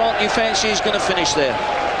Kim Grant, you fancy he's going to finish there.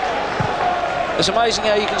 It's amazing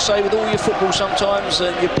how you can say with all your football sometimes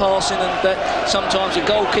you're passing and that sometimes a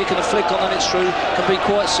goal kick and a flick on and it's through can be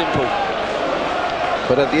quite simple.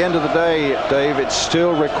 But at the end of the day, Dave, it's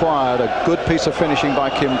still required a good piece of finishing by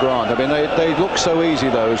Kim Grant. I mean, they look so easy,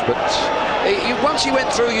 those, but... Once he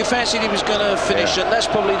went through, you fancied he was going to finish, and that's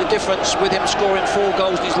probably the difference with him scoring 4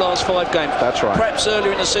 goals in his last 5 games. That's right. Perhaps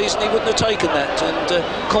earlier in the season he wouldn't have taken that,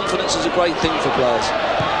 and confidence is a great thing for players.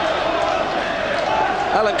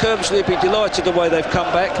 Alan Kirbysley would be delighted the way they've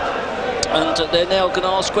come back, and they're now going to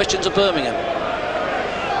ask questions of Birmingham.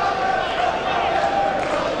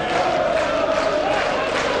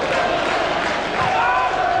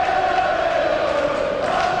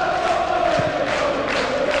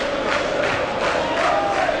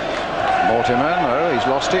 Mortimer, no, he's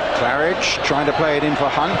lost it. Claridge trying to play it in for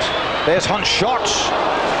Hunt. There's Hunt's shot.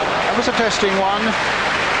 That was a testing one.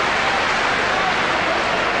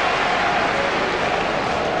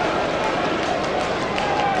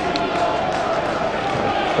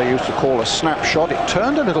 They used to call a snapshot. It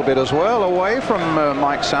turned a little bit as well away from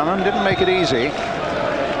Mike Salmon. Didn't make it easy.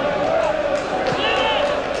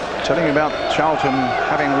 Telling you about Charlton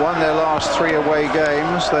having won their last 3 away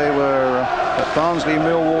games. They were at Barnsley,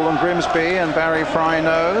 Millwall and Grimsby, and Barry Frain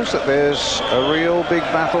knows that there's a real big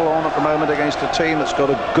battle on at the moment against a team that's got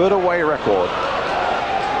a good away record.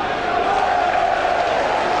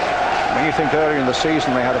 When you think earlier in the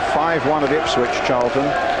season they had a 5-1 at Ipswich, Charlton,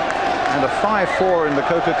 and a 5-4 in the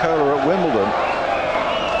Coca-Cola at Wimbledon.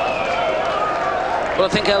 Well,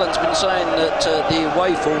 I think Alan's been saying that the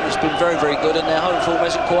away form has been very, very good, and their home form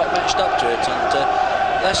hasn't quite matched up to it. And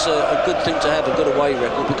that's a good thing to have, a good away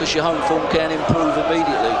record, because your home form can improve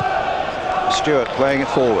immediately. Stuart playing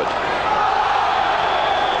it forward.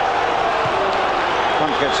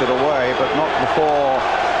 Hunt gets it away, but not before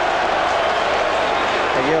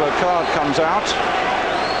a yellow card comes out.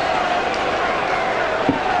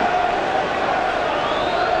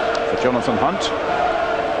 For Jonathan Hunt.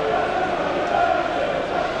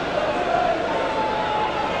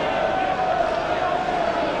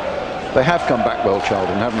 They have come back well,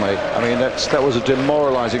 Charlton, haven't they? I mean, that was a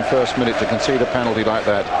demoralising first minute to concede a penalty like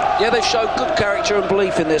that. Yeah, they've showed good character and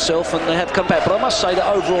belief in themselves, and they have come back. But I must say that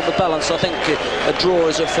overall, the balance, I think a draw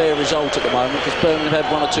is a fair result at the moment, because Birmingham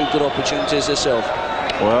had 1 or 2 good opportunities themselves.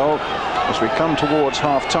 Well, as we come towards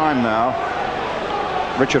half-time now,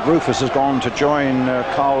 Richard Rufus has gone to join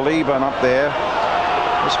Carl Leaburn up there.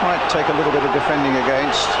 This might take a little bit of defending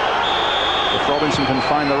against. If Robinson can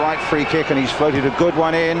find the right free kick, and he's floated a good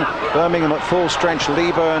one in. Birmingham at full strength.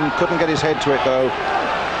 Leaburn couldn't get his head to it though,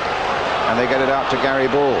 and they get it out to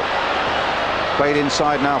Gary Bull. Played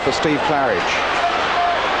inside now for Steve Claridge.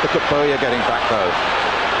 Look at Bowyer getting back though.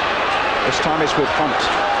 This time it's with Hunt.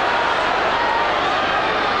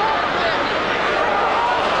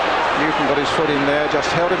 Newton got his foot in there,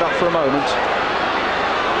 just held it up for a moment,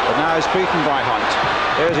 but now he's beaten by Hunt.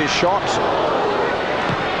 There's his shot.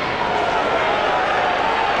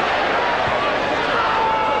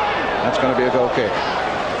 That's going to be a goal kick.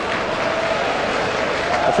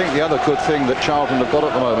 I think the other good thing that Charlton have got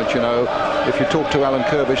at the moment, you know, if you talk to Alan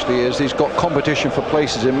Kirbysley, is he's got competition for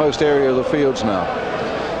places in most areas of the fields now.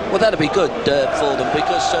 Well, that'd be good for them,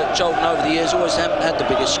 because Charlton over the years always haven't had the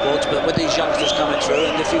biggest squads, but with these youngsters coming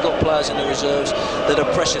through, and if you've got players in the reserves that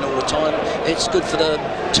are pressing all the time, it's good for the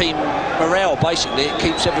team morale, basically. It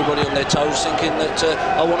keeps everybody on their toes, thinking that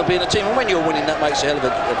I want to be in a team, and when you're winning, that makes a hell of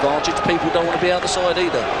an advantage. People don't want to be out the side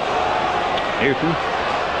either. Newton.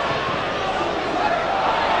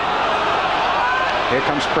 Here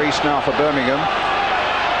comes Preece now for Birmingham.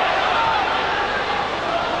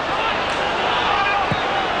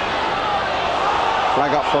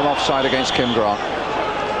 Flag up for an offside against Kim Grant.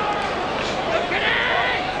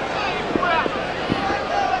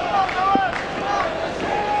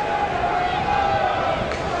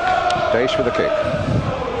 Daish with a kick.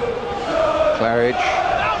 Claridge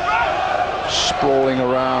sprawling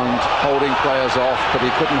around, holding players off, but he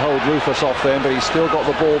couldn't hold Rufus off then, but he's still got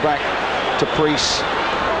the ball back to Preece.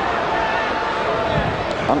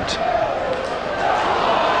 Hunt.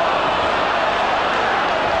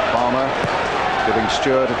 giving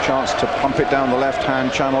Stuart a chance to pump it down the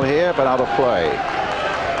left-hand channel here, but out of play.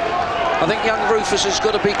 I think young Rufus has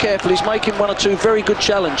got to be careful. He's making one or two very good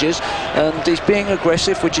challenges, and he's being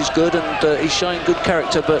aggressive, which is good, and he's showing good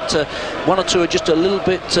character, but one or two are just a little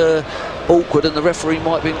bit awkward, and the referee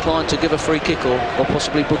might be inclined to give a free kick or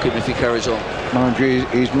possibly book him if he carries on. Mind you,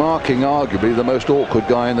 he's marking arguably the most awkward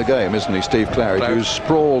guy in the game, isn't he, Steve Claridge, who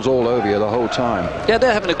sprawls all over you the whole time. Yeah,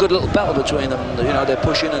 they're having a good little battle between them. You know, they're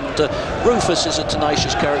pushing, and Rufus is a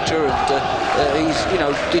tenacious character, and he's, you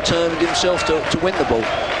know, determined himself to win the ball.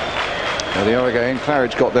 There they are again.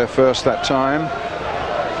 Claridge got there first that time.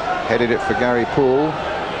 Headed it for Gary Poole.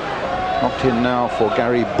 Knocked in now for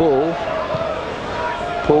Gary Bull.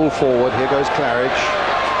 Poole forward. Here goes Claridge.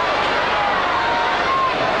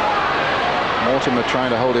 Mortimer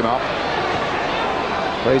trying to hold him up.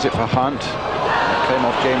 Plays it for Hunt. That came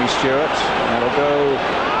off Jamie Stuart. And it'll go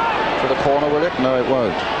to the corner, will it? No, it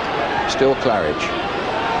won't. Still Claridge.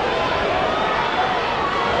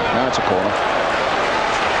 Now it's a corner.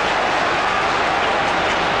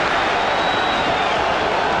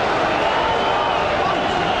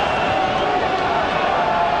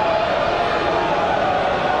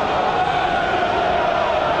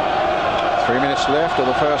 Left of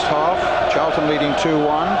the first half. Charlton leading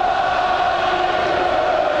 2-1.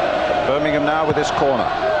 Birmingham now with this corner,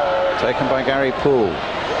 taken by Gary Poole.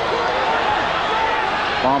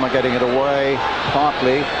 Balmer getting it away,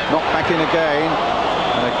 partly knocked back in again,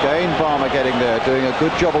 and again Balmer getting there, doing a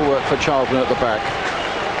good job of work for Charlton at the back.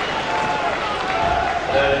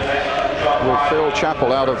 With Phil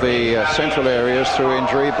Chappell out of the central areas through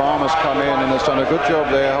injury, Balmer's come in and has done a good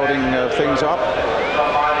job there holding things up.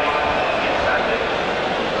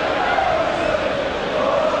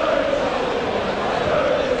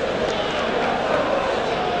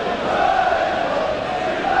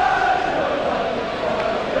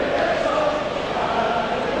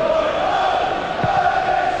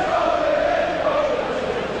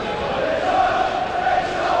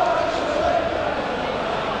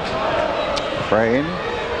 Frain.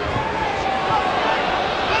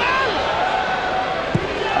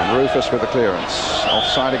 And Rufus with the clearance.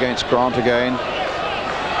 Offside against Grant again.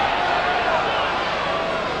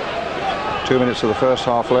 2 minutes of the first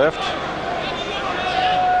half left.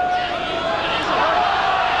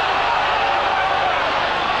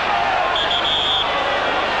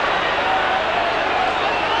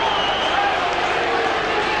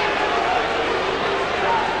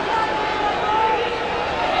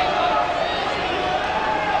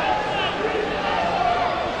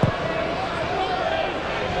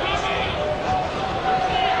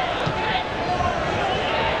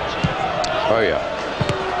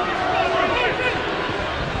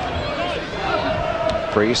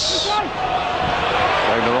 Preece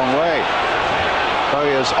going the wrong way.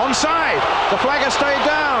 Bowyer's onside. The flag has stayed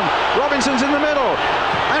down. Robinson's in the middle,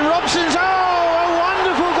 and Robson's, a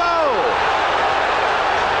wonderful goal!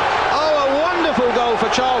 Oh, a wonderful goal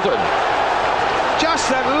for Charlton.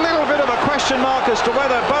 Just that little bit of a question mark as to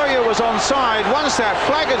whether Bowyer was onside. Once that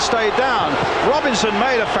flag had stayed down, Robinson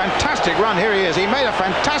made a fantastic run. Here he is. He made a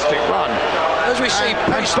fantastic run. As we see,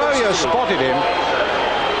 and Bowyer spotted him.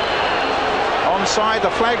 Onside, the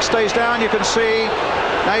flag stays down, you can see.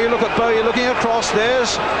 Now you look at Bowyer looking across,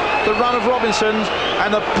 there's the run of Robinson,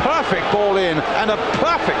 and a perfect ball in, and a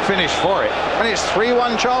perfect finish for it. And it's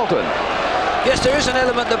 3-1 Charlton. Yes, there is an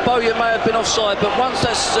element that Bowyer may have been offside, but once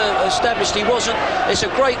that's established, he wasn't. It's a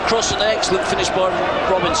great cross and an excellent finish by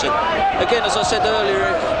Robinson. Again, as I said earlier,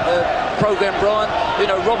 programme, Brian, you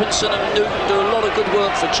know, Robinson and Newton do a lot of good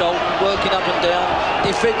work for Charlton, working up and down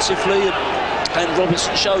defensively. And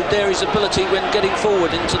Robinson showed there his ability when getting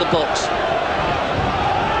forward into the box.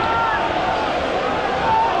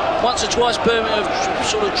 Once or twice Birmingham have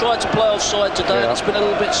sort of tried to play offside today, and it's been a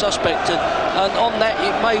little bit suspect. And on that,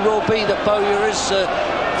 it may well be that Bowyer is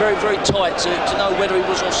very, very tight to know whether he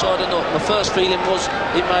was offside or not. My first feeling was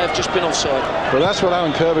it may have just been offside. Well, that's what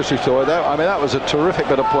Alan Kirby's thought. I mean, that was a terrific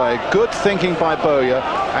bit of play. Good thinking by Bowyer,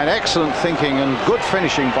 and excellent thinking and good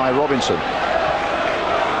finishing by Robinson.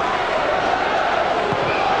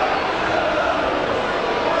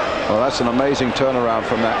 Well, that's an amazing turnaround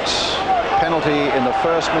from that penalty in the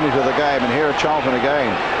first minute of the game, and here are Charlton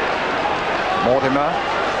again. Mortimer,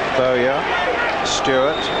 Bowyer,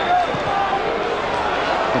 Stuart.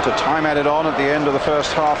 Into time added on at the end of the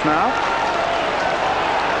first half now.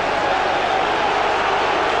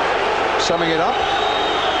 Summing it up.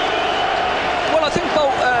 Well, I think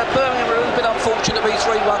Birmingham were a little bit unfortunate to be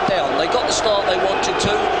 3-1 down. They got the start they wanted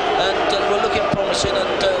to, and were looking promising, and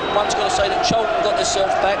one's got to say that Charlton got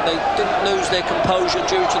themselves back. They didn't lose their composure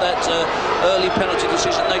due to that early penalty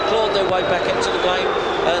decision. They clawed their way back into the game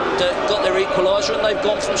and got their equaliser, and they've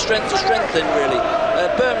gone from strength to strength then, really.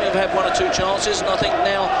 Birmingham have had 1 or 2 chances, and I think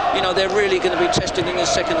now, you know, they're really going to be tested in the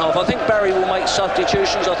second half. I think Barry will make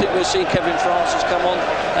substitutions. I think we'll see Kevin Francis come on,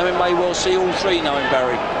 and we may well see all 3 knowing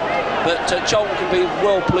Barry. But Charlton can be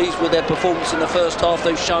well pleased with their performance in the first half.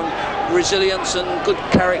 They've shown resilience and good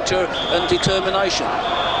character and determination.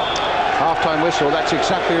 Half-time whistle, that's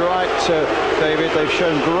exactly right, David. They've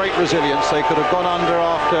shown great resilience. They could have gone under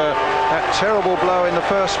after that terrible blow in the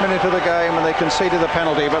first minute of the game, and they conceded the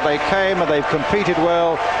penalty, but they came and they've competed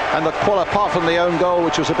well, and apart from the own goal,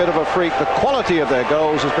 which was a bit of a freak, the quality of their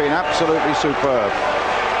goals has been absolutely superb.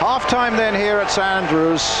 Half-time then here at St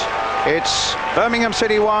Andrews. It's Birmingham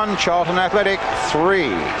City 1, Charlton Athletic 3.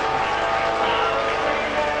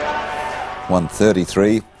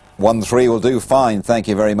 1:33. 1-3 will do fine, thank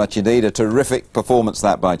you very much indeed. A terrific performance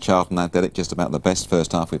that by Charlton Athletic, just about the best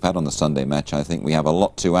first half we've had on the Sunday match. I think we have a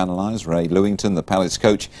lot to analyse. Ray Lewington, the Palace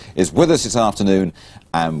coach, is with us this afternoon,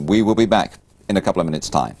 and we will be back in a couple of minutes'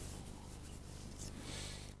 time.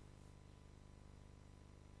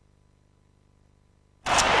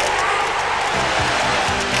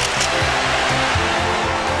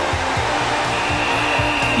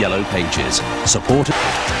 Yellow Pages, supported.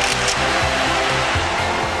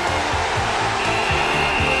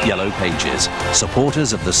 Yellow Pages,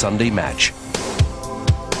 supporters of the Sunday match.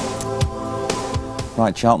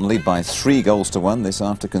 Right, Charlton lead by 3-1, this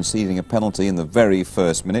after conceding a penalty in the very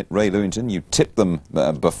first minute. Ray Lewington, you tipped them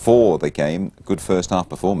before the game. Good first half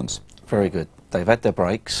performance. Very good. They've had their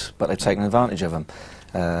breaks, but they've taken advantage of them.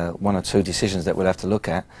 1 or 2 decisions that we'll have to look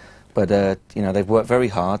at. But, you know, they've worked very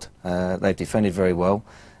hard. They've defended very well.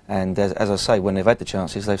 And as I say, when they've had the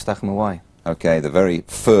chances, they've stuck them away. OK, the very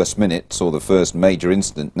first minute saw the first major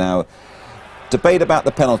incident. Now, debate about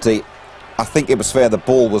the penalty. I think it was fair the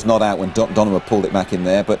ball was not out when Donowa pulled it back in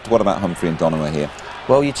there, but what about Humphrey and Donowa here?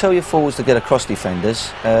 Well, you tell your forwards to get across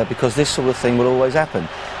defenders because this sort of thing will always happen.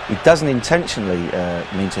 He doesn't intentionally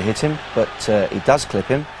mean to hit him, but he does clip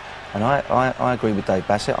him. And I agree with Dave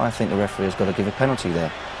Bassett. I think the referee has got to give a penalty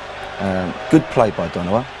there. Good play by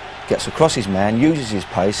Donowa. Gets across his man, uses his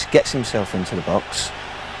pace, gets himself into the box.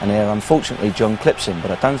 And there, unfortunately, John clips him, but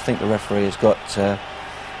I don't think the referee has got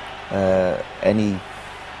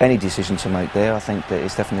any decision to make there. I think that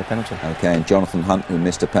it's definitely a penalty. OK, and Jonathan Hunt, who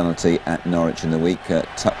missed a penalty at Norwich in the week,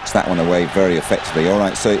 tucks that one away very effectively. All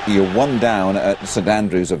right, so you're 1 down at St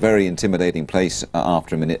Andrews, a very intimidating place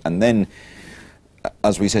after a minute, and then,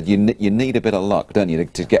 as we said, you need a bit of luck, don't you,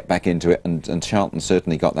 to get back into it, and Charlton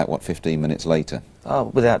certainly got that, what, 15 minutes later? Oh,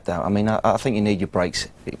 without doubt. I mean, I think you need your breaks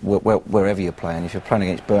wherever you're playing. If you're playing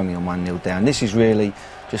against Birmingham 1-0 down, this is really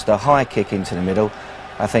just a high kick into the middle.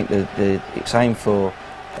 I think it's aimed for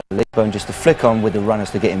Leaburn just to flick on with the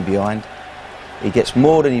runners to get him behind. He gets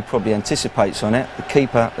more than he probably anticipates on it. The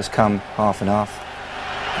keeper has come half and half,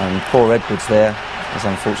 and poor Edwards there has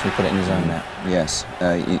unfortunately put it in his own net. Yes,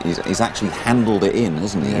 he's actually handled it in,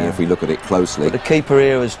 hasn't he, if we look at it closely. But the keeper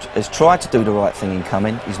here has tried to do the right thing in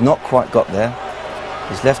coming. He's not quite got there.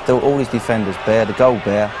 He's left all his defenders bare, the goal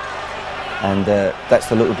bare, and that's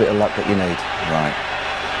the little bit of luck that you need. Right.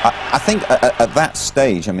 I think at that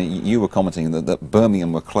stage, I mean, you were commenting that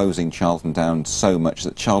Birmingham were closing Charlton down so much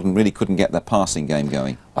that Charlton really couldn't get their passing game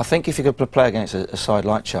going. I think if you could play against a side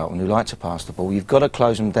like Charlton, who like to pass the ball, you've got to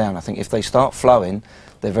close them down. I think if they start flowing,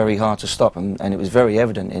 they're very hard to stop, and it was very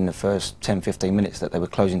evident in the first 10-15 minutes that they were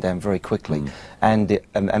closing down very quickly and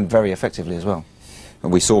very effectively as well.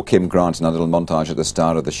 And we saw Kim Grant in a little montage at the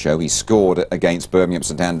start of the show. He scored against Birmingham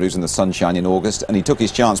St Andrews in the sunshine in August, and he took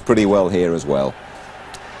his chance pretty well here as well.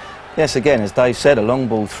 Yes, again, as Dave said, a long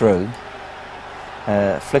ball through,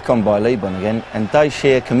 flick on by Leaburn again, and Daish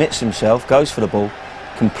here commits himself, goes for the ball,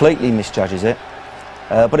 completely misjudges it.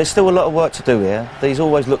 But there's still a lot of work to do here. These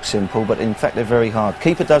always look simple, but in fact they're very hard.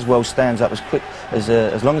 Keeper does well, stands up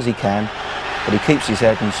as long as he can, but he keeps his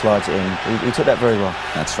head and slides it in. He took that very well.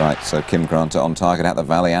 That's right. So Kim Grant on target at the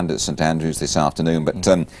Valley and at St Andrews this afternoon. But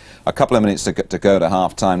a couple of minutes to go to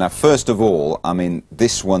half-time. Now, first of all, I mean,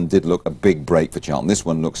 this one did look a big break for Charlton. This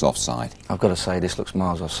one looks offside. I've got to say, this looks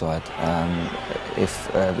miles offside.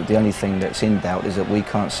 The only thing that's in doubt is that we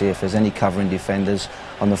can't see if there's any covering defenders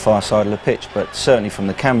on the far side of the pitch. But certainly from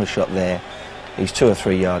the camera shot there, he's 2 or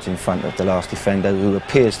 3 yards in front of the last defender, who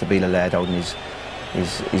appears to be the lad holding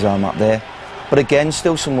his arm up there. But again,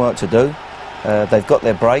 still some work to do. They've got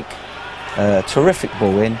their break. Terrific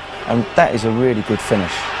ball in, and that is a really good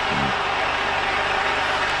finish.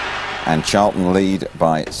 And Charlton lead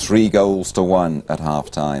by 3-1 at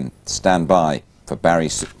half-time. Stand by for Barry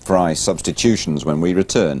Fry's substitutions when we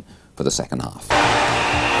return for the second half.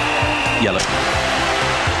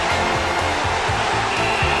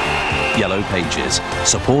 Yellow Pages,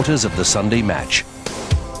 supporters of the Sunday match.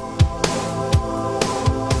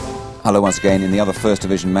 Hello once again. In the other First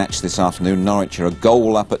Division match this afternoon, Norwich are a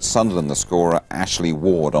goal up at Sunderland. The scorer Ashley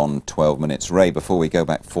Ward on 12 minutes. Ray, before we go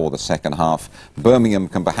back for the second half, Birmingham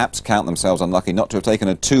can perhaps count themselves unlucky not to have taken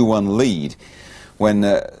a 2-1 lead when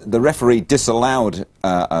the referee disallowed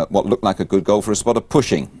what looked like a good goal for a spot of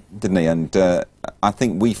pushing, didn't he? And I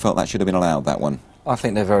think we felt that should have been allowed, that one. I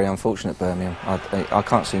think they're very unfortunate, Birmingham. I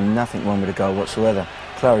can't see nothing wrong with the goal whatsoever.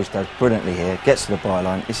 Claridge does brilliantly here, gets to the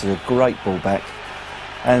byline. This is a great ball back.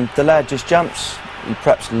 And the lad just jumps. He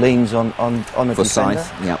perhaps leans on the defender.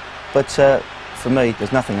 Yeah. But for me,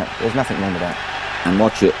 there's nothing wrong with that. And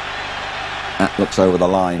watch it. That looks over the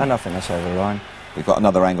line. And nothing that's over the line. We've got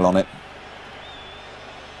another angle on it.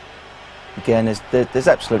 Again, there's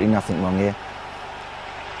absolutely nothing wrong here.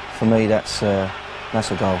 For me, that's a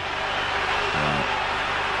goal. Right.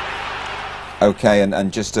 OK,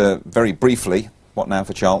 and just very briefly, what now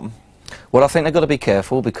for Charlton? Well, I think they've got to be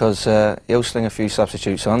careful because he'll sling a few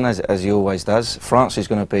substitutes on, as he always does. France is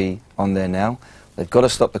going to be on there now. They've got to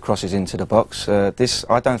stop the crosses into the box. I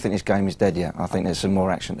don't think this game is dead yet. I think there's some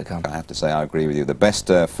more action to come. I have to say, I agree with you. The best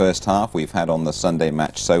first half we've had on the Sunday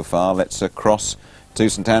match so far. Let's cross to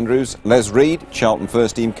St Andrews. Les Reed, Charlton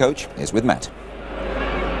first team coach, is with Matt.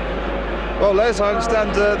 Well, Les, I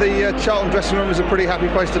understand the Charlton dressing room is a pretty happy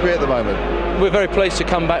place to be at the moment. We're very pleased to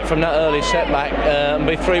come back from that early setback and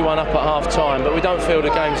be 3-1 up at half-time, but we don't feel the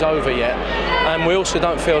game's over yet, and we also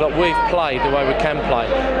don't feel that we've played the way we can play.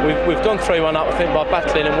 We've gone 3-1 up, I think, by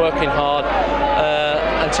battling and working hard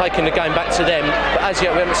and taking the game back to them, but as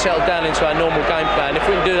yet we haven't settled down into our normal game plan. If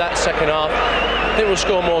we can do that second half, I think we'll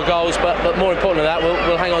score more goals, but more important than that,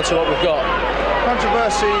 we'll hang on to what we've got.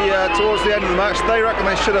 Controversy towards the end of the match. They reckon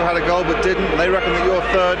they should have had a goal but didn't. They reckon that your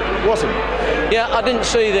third wasn't. Yeah, I didn't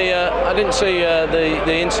see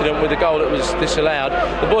the incident with the goal that was disallowed.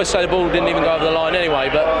 The boys say the ball didn't even go over the line anyway,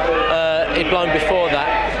 but he'd blown before that.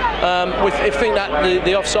 I think that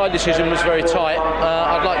the offside decision was very tight.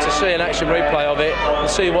 I'd like to see an action replay of it and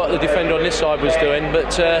see what the defender on this side was doing,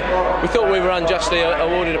 but we thought we were unjustly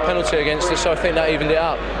awarded a penalty against us, so I think that evened it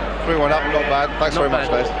up. 3-1 up, not bad. Thanks very much,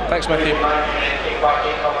 Les. Thanks, Matthew.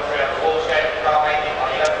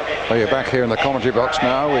 Well, you're back here in the commentary box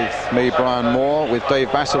now with me, Brian Moore, with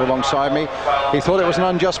Dave Bassett alongside me. He thought it was an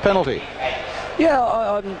unjust penalty. Yeah,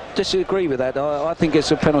 I disagree with that. I think it's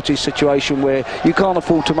a penalty situation where you can't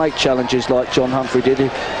afford to make challenges like John Humphrey did.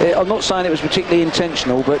 I'm not saying it was particularly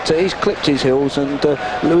intentional, but he's clipped his heels and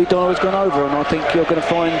Louis Donowa's gone over, and I think you're going to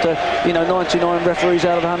find 99 referees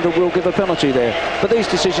out of 100 will give a penalty there. But these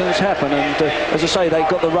decisions happen, and as I say, they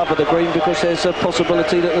got the rub of the green because there's a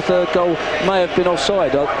possibility that the third goal may have been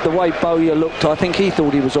offside. The way Bowyer looked, I think he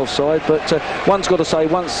thought he was offside, but one's got to say,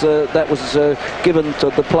 once that was given to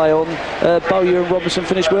the play on, Bowyer and Robinson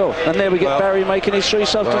finished well, and there we get Barry making his 3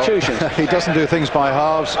 substitutions. Well, he doesn't do things by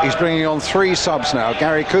halves. He's bringing on 3 subs now.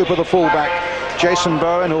 Gary Cooper, the fullback, Jason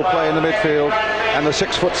Bowen, who'll play in the midfield, and the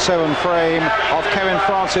 6'7" frame of Kevin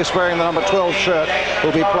Francis wearing the number 12 shirt,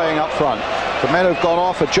 who'll be playing up front. The men who've gone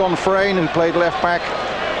off are John Frain, who played left back,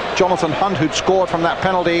 Jonathan Hunt, who'd scored from that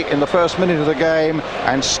penalty in the first minute of the game,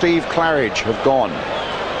 and Steve Claridge have gone.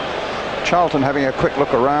 Charlton having a quick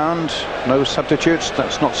look around, no substitutes,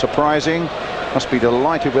 that's not surprising. Must be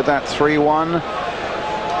delighted with that 3-1.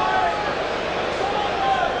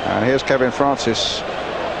 And here's Kevin Francis.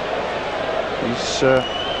 He's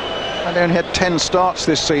only had 10 starts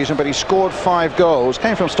this season, but he scored 5 goals.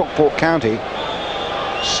 Came from Stockport County.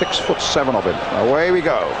 6'7" of him. Away we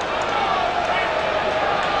go.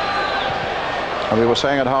 And we were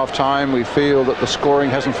saying at half-time, we feel that the scoring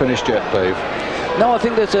hasn't finished yet, Dave. No, I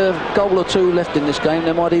think there's a goal or 2 left in this game.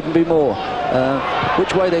 There might even be more.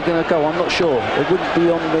 Which way they're going to go, I'm not sure. It wouldn't be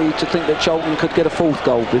on me to think that Charlton could get a 4th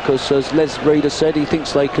goal, because as Les Reed has said, he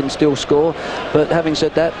thinks they can still score. But having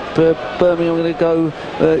said that, Birmingham are going to go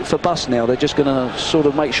for bust now. They're just going to sort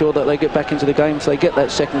of make sure that they get back into the game. If they get that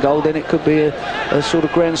 2nd goal, then it could be a sort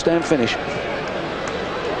of grandstand finish.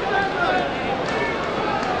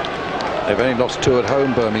 They've only lost 2 at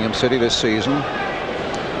home, Birmingham City, this season.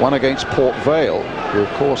 1 against Port Vale, who of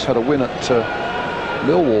course had a win at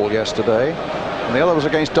Millwall yesterday, and the other was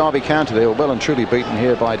against Derby County. They were well and truly beaten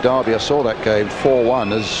here by Derby. I saw that game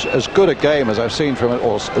 4-1. As good a game as I've seen from it,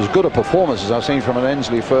 or as good a performance as I've seen from an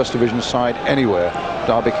Ensley First Division side anywhere,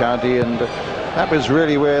 Derby County, and that was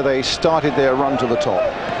really where they started their run to the top.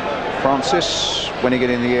 Francis winning it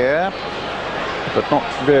in the air, but not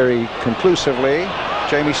very conclusively.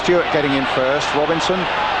 Jamie Stuart getting in first. Robinson,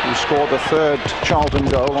 who scored the third Charlton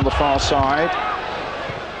goal on the far side.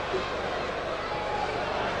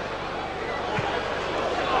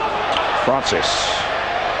 Francis.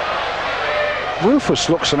 Rufus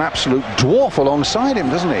looks an absolute dwarf alongside him,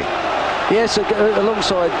 doesn't he? Yes,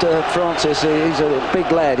 alongside Francis, he's a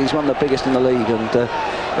big lad. He's one of the biggest in the league.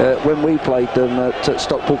 And when we played them at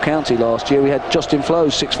Stockport County last year, we had Justin Flo,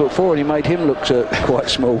 6'4", and he made him look quite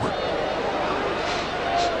small.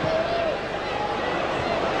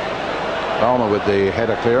 Balmer with the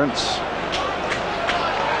header clearance.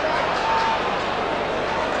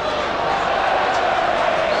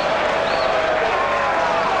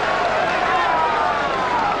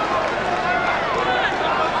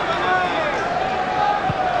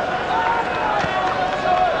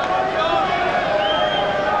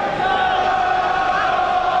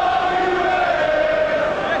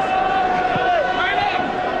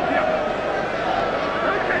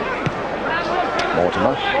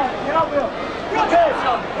 Mortimer.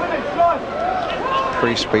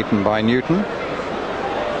 Preece beaten by Newton.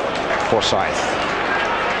 Forsyth.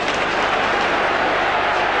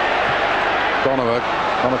 Donowa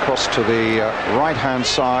gone across to the right-hand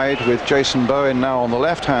side with Jason Bowen now on the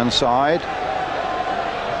left-hand side.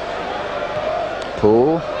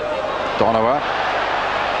 Poole. Donowa.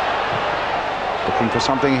 Looking for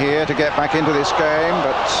something here to get back into this game,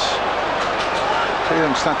 but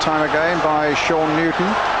clearance that time again by Sean Newton.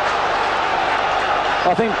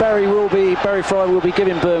 I think Barry Fry will be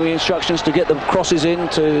giving Birmingham instructions to get the crosses in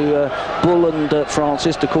to Bull and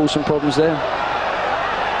Francis to cause some problems there.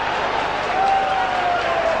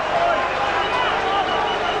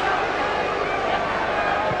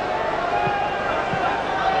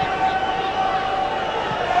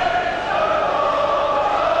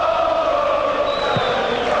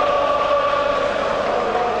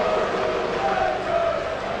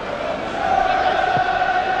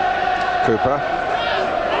 Cooper.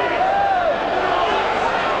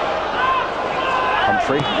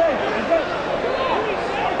 Humphrey.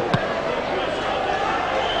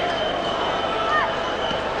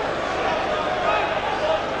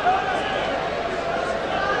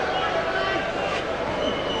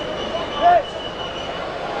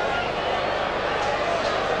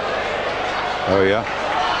 Oh yeah.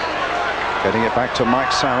 Getting it back to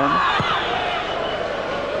Mike Salmon.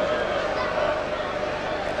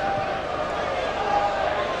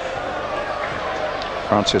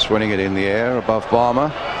 Francis winning it in the air above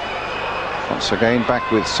Balmer. Once again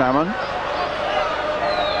back with Salmon.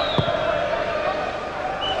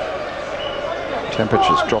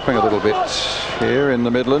 Temperatures dropping a little bit here in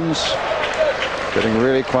the Midlands. Getting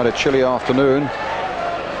really quite a chilly afternoon.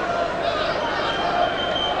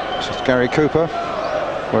 This is Gary Cooper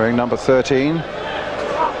wearing number 13.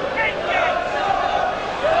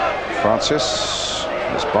 Francis.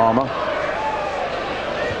 There's Balmer.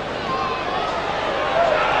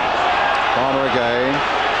 Again,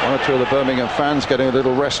 one or two of the Birmingham fans getting a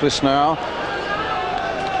little restless now.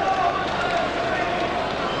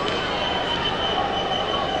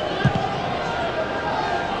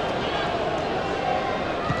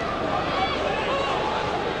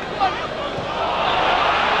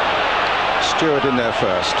 Stuart in there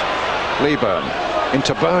first. Leaburn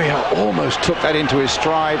into Bowyer, almost took that into his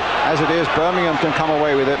stride. As it is, Birmingham can come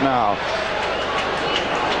away with it now.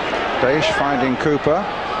 Daish finding Cooper.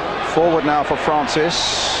 Forward now for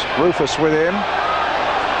Francis. Rufus with him.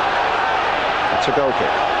 It's a goal kick.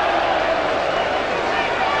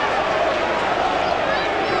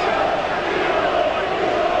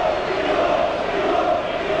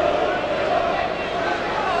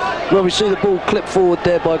 Well, we see the ball clipped forward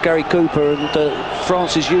there by Gary Cooper, and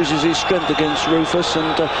Francis uses his strength against Rufus,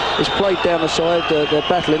 and it's played down the side. They're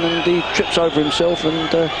battling, and he trips over himself,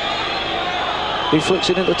 and he flicks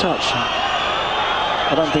it into touch.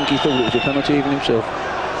 I don't think he thought it was a penalty even himself.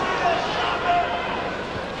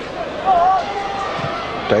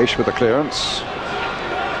 Daish with the clearance.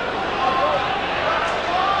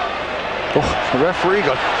 Oh, the referee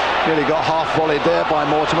nearly got half volleyed there by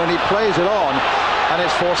Mortimer, and he plays it on, and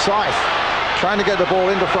it's Forsyth trying to get the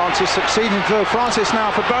ball into Francis, succeeding to Francis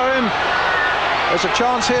now for Bowen. There's a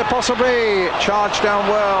chance here possibly. Charged down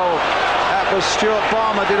well. That was Stuart.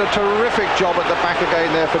 Balmer did a terrific job at the back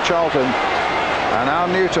again there for Charlton. And now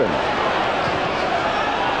Newton.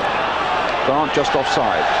 Grant just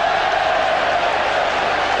offside.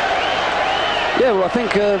 Yeah, well, I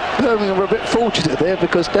think Birmingham were a bit fortunate there,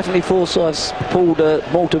 because definitely Forsyth pulled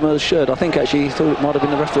Mortimer's shirt. I think actually he thought it might have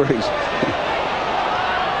been the referees.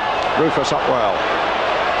 Rufus up well.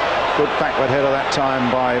 Good backward header that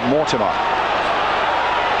time by Mortimer.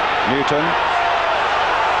 Newton.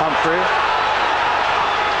 Humphrey.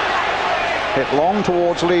 Hit long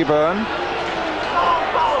towards Leaburn.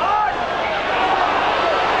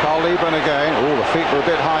 Leaburn again. Oh, the feet were a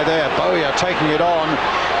bit high there. Bowyer taking it on,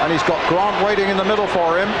 and he's got Grant waiting in the middle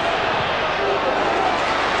for him.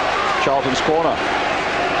 Charlton's corner.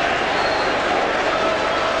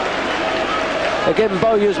 Again,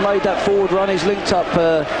 Bowyer's made that forward run. He's linked up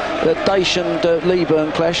Daish and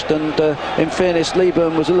Leaburn clashed, and in fairness,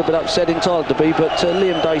 Leaburn was a little bit upset, entitled to be, but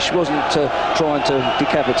Liam Daish wasn't trying to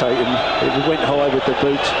decapitate him. It went high with the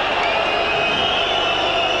boot.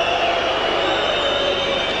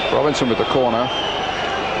 Robinson with the corner.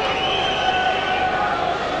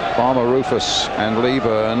 Balmer, Rufus and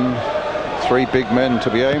Leaburn. Three big men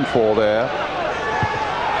to be aimed for there.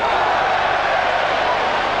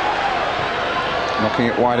 Knocking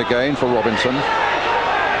it wide again for Robinson.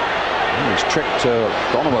 He's tricked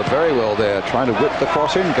Donowa very well there, trying to whip the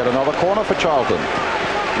cross in, get another corner for Charlton.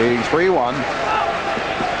 Leading 3-1.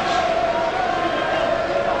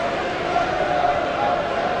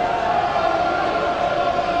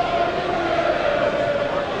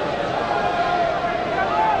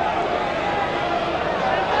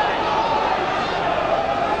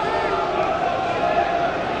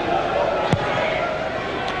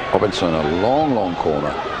 Robinson, a long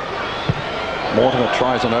corner. Mortimer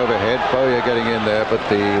tries an overhead. Bowyer getting in there, but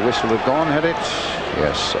the whistle had gone, had it?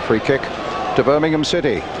 Yes, a free kick to Birmingham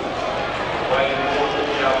City.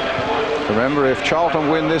 Remember, if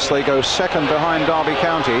Charlton win this, they go second behind Derby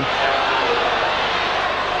County.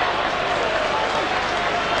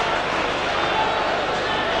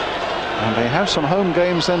 And they have some home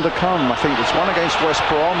games then to come. I think it's one against West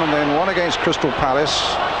Brom and then one against Crystal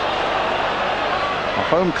Palace. A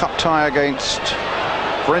home cup tie against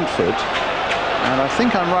Brentford, and I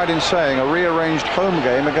think I'm right in saying a rearranged home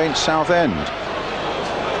game against Southend.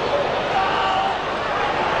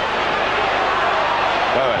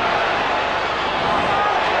 Bowen.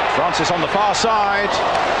 Francis on the far side.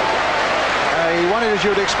 He won it as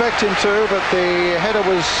you'd expect him to, but the header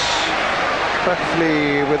was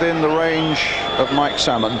perfectly within the range of Mike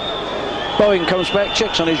Salmon. Bowen comes back,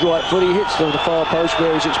 checks on his right foot, he hits the far post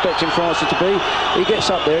where he's expecting Forsyth to be. He gets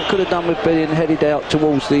up there, it could have done with being headed out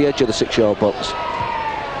towards the edge of the 6-yard box.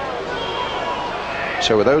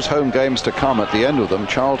 So with those home games to come at the end of them,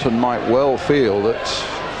 Charlton might well feel that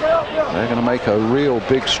they're going to make a real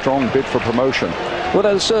big, strong bid for promotion. Well,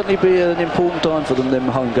 that'll certainly be an important time for them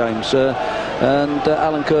home games. And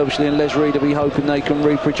Alan Kirbishley and Les Reed will be hoping they can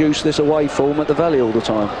reproduce this away form at the Valley all the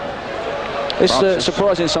time. It's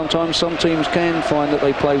surprising sometimes. Some teams can find that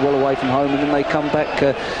they play well away from home and then they come back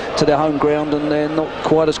to their home ground and they're not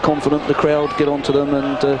quite as confident. The crowd get onto them,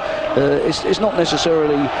 and it's not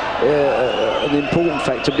necessarily an important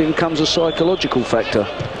factor, but it becomes a psychological factor.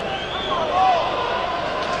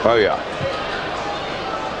 Bowyer.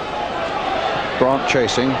 Grant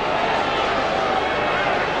chasing.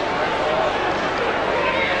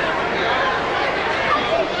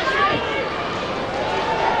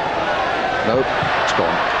 Nope, it's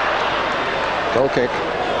gone. Goal kick.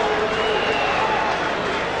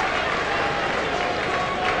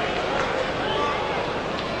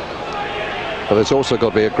 But there's also got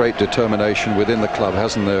to be a great determination within the club,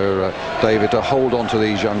 hasn't there, David, to hold on to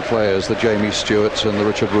these young players, the Jamie Stewarts and the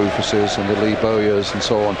Richard Rufuses and the Lee Bowyers and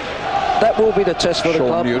so on. That will be the test for the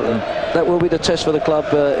club. Newton. That will be the test for the club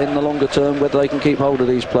in the longer term, whether they can keep hold of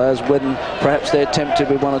these players when perhaps they're tempted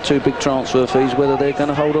with one or two big transfer fees, whether they're going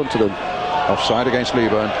to hold on to them. Offside against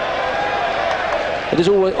Leaburn. It is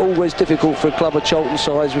always difficult for a club of Charlton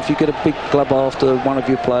size if you get a big club after one of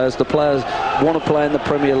your players. The players want to play in the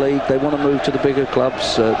Premier League, they want to move to the bigger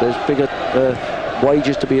clubs, there's bigger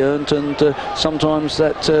wages to be earned, and sometimes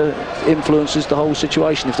that influences the whole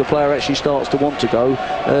situation. If the player actually starts to want to go,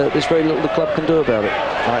 there's very little the club can do about it.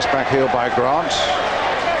 Nice back heel by Grant.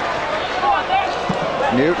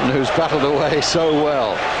 Newton, who's battled away so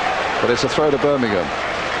well, but it's a throw to Birmingham.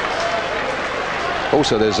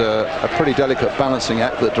 Also, there's a pretty delicate balancing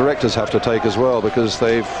act that directors have to take as well, because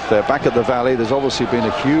they're back at the Valley. There's obviously been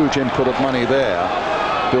a huge input of money there,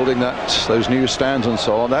 building those new stands and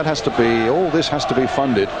so on. That has to be, all this has to be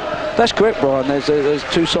funded. That's correct, Brian. There's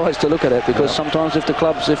two sides to look at it, because sometimes if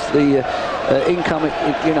the income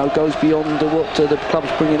goes beyond what the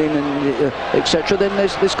club's bringing in and etc., then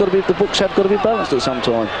there's got to be, the books have got to be balanced at some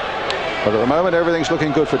time. But at the moment, everything's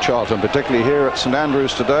looking good for Charlton, particularly here at St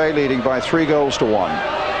Andrews today, leading by 3-1.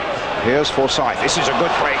 Here's Forsyth. This is a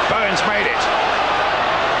good break. Bowen's made it.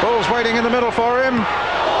 Poole's waiting in the middle for him.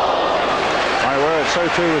 My word, so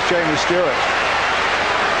too was Jamie Stuart.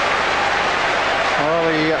 Well,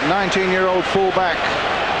 the 19-year-old fullback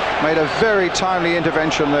Made a very timely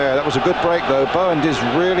intervention there. That was a good break, though. Bowen does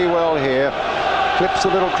really well here. Clips the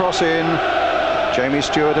little cross in. Jamie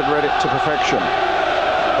Stuart had read it to perfection.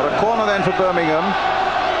 But a corner then for Birmingham.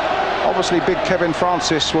 Obviously, big Kevin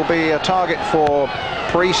Francis will be a target for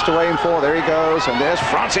Preece to aim for. There he goes, and there's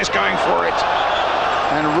Francis going for it.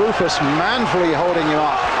 And Rufus manfully holding him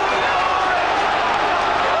up.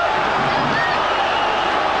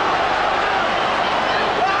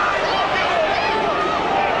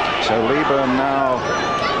 So Leaburn now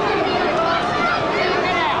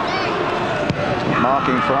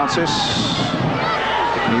marking Francis.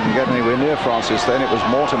 Didn't even get anywhere near Francis then. It was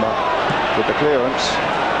Mortimer with the clearance.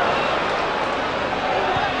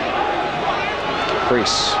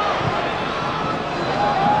 Preece.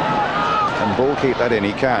 And Poole keep that in,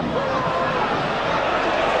 he can.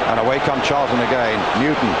 And away come Charlton again.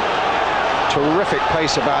 Newton. Terrific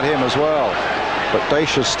pace about him as well. But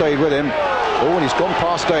Daish has stayed with him. Oh, and he's gone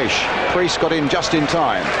past Daish. Preece got in just in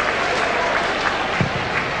time.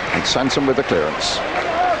 And Sansome with the clearance.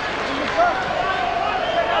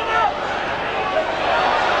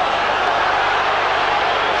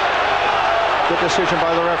 Good decision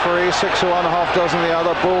by the referee. 6 to 1, half dozen the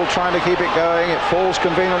other. Poole trying to keep it going. It falls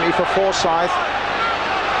conveniently for Forsyth.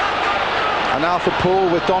 And now for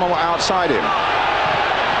Poole with Donowa outside him.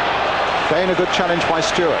 Again, a good challenge by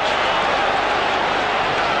Stuart.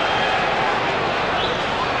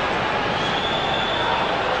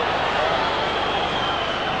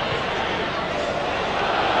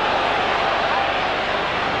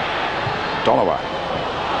 Donowa.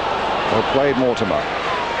 Well played, Mortimer.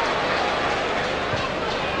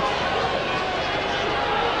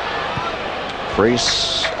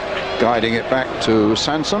 Preece guiding it back to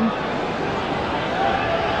Sansome.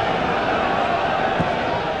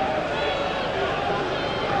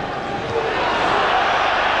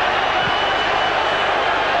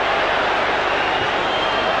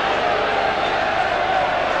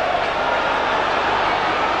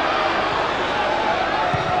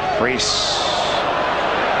 Preece.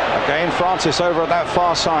 Again, Francis over at that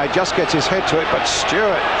far side, just gets his head to it, but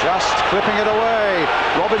Stuart just clipping it away.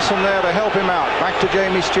 Robinson there to help him out. Back to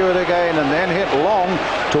Jamie Stuart again, and then hit long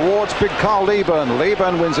towards big Carl Leaburn.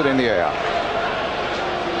 Leaburn wins it in the air.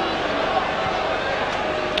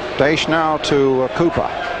 Daish now to Cooper.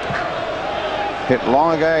 Hit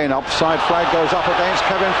long again. Upside flag goes up against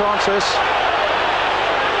Kevin Francis.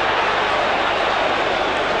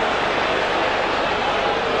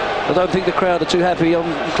 I don't think the crowd are too happy. I'm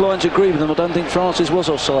inclined to agree with them. I don't think Francis was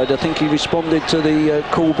offside. I think he responded to the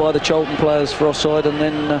call by the Charlton players for offside and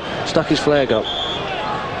then stuck his flag up.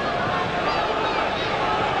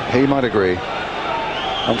 He might agree.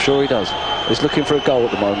 I'm sure he does. He's looking for a goal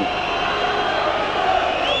at the moment.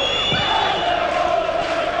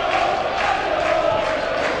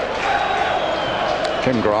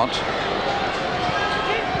 Kim Grant.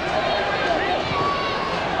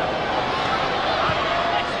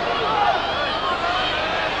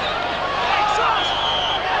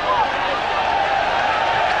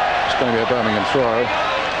 Going to be a Birmingham throw.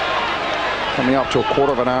 Coming up to a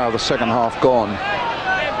quarter of an hour of the second half gone.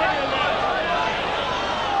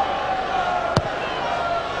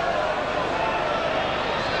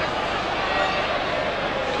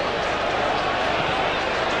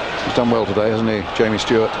 He's done well today, hasn't he, Jamie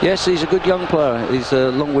Stuart? Yes, he's a good young player. He's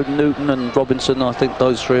along with Newton and Robinson. I think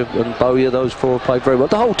those three and Bowyer, those four have played very well.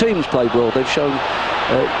 The whole team's played well. They've shown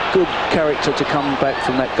good character to come back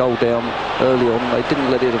from that goal down early on. They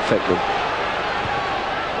didn't let it affect them.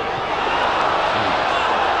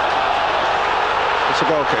 It's a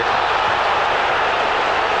goal kick.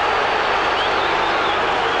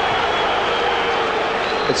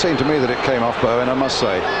 It seemed to me that it came off Bowen, I must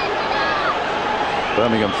say.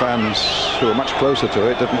 Birmingham fans who were much closer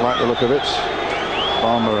to it didn't like the look of it.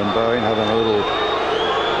 Balmer and Bowen having a little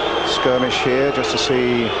skirmish here just to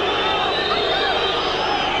see.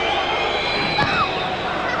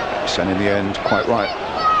 And in the end, quite right,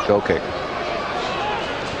 goal kick.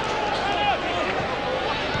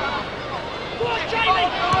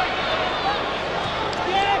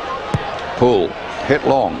 Poole hit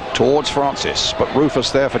long towards Francis, but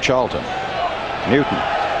Rufus there for Charlton. Newton.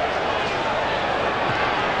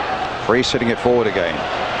 Preece hitting it forward again.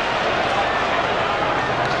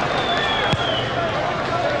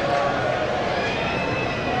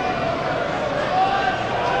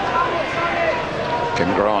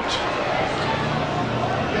 Kim Grant.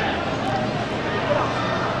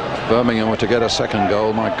 If Birmingham were to get a second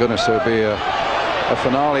goal, my goodness, there would be a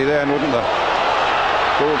finale then, wouldn't there?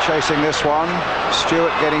 Poole chasing this one.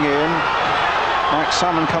 Stuart getting in.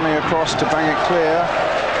 Salmon coming across to bang it clear.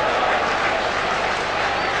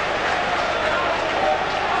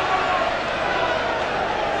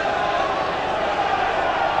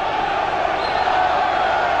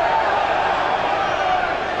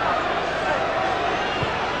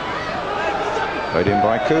 Played in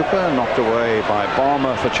by Cooper, knocked away by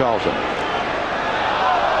Balmer for Charlton.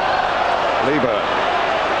 Leaburn.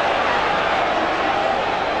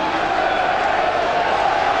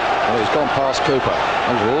 Well, he's gone past Cooper.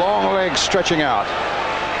 Those long legs stretching out.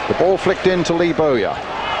 The ball flicked in to Bowyer.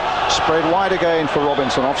 Spread wide again for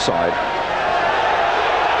Robinson, offside.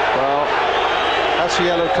 Well, that's a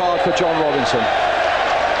yellow card for John Robinson.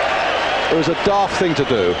 It was a daft thing to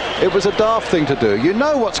do. It was a daft thing to do. You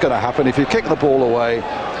know what's going to happen if you kick the ball away.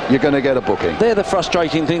 You're going to get a booking. They're the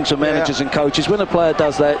frustrating things for managers and coaches. When a player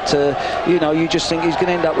does that, you know, you just think he's going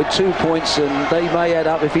to end up with 2 points, and they may add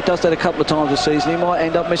up. If he does that a couple of times this season, he might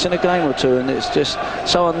end up missing a game or two, and it's just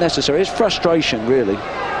so unnecessary. It's frustration, really.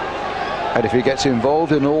 And if he gets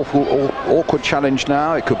involved in an awkward challenge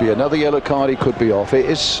now, it could be another yellow card, he could be off. It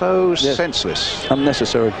is so senseless.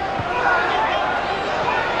 Unnecessary.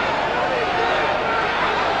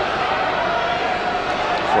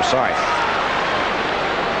 Forsyth.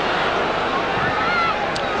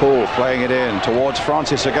 Poole playing it in towards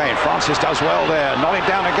Francis again. Francis does well there, nodding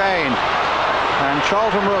down again. And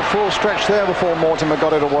Charlton were at full stretch there before Mortimer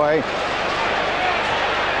got it away.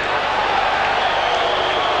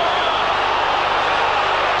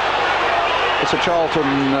 It's a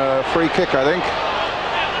Charlton free kick, I think.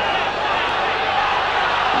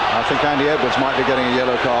 I think Andy Edwards might be getting a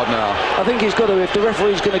yellow card now. I think he's got to, if the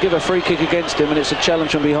referee's going to give a free kick against him and it's a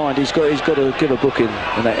challenge from behind, he's got to give a booking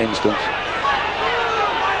in that instance.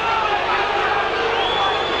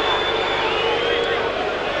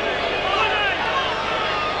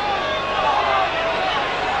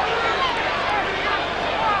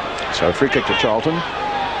 So free kick to Charlton.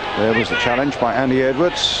 There was the challenge by Andy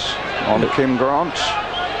Edwards on Kim Grant.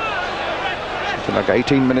 Something like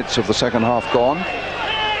 18 minutes of the second half gone.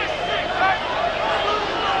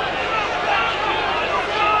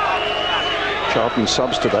 Charlton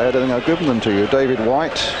subs today, I don't think I've given them to you. David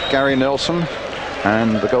Whyte, Gary Nelson,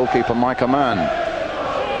 and the goalkeeper Mike Ammann.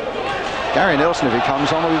 Gary Nelson, if he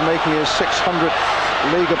comes on, will be making his 600th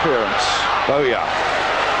league appearance. Bowyer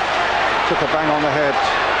took a bang on the head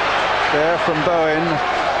there from Bowen.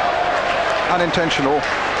 Unintentional,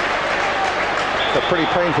 but pretty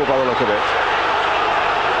painful by the look of it.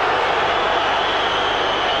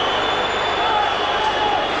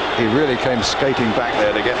 He really came skating back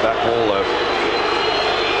there to get that ball, though.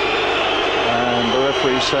 And the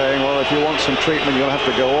referee's saying, well, if you want some treatment, you'll have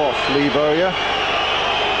to go off. Bowyer.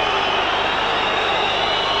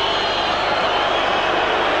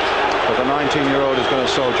 But the 19-year-old is going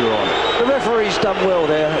to soldier on. The referee's done well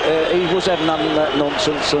there. He was having none of that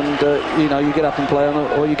nonsense, and you know, you get up and play on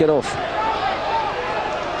it, or you get off.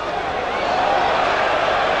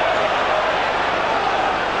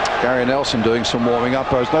 Gary Nelson doing some warming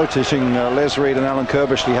up. I was noticing Les Reed and Alan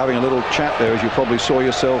Kirbishley having a little chat there, as you probably saw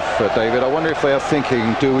yourself, David. I wonder if they are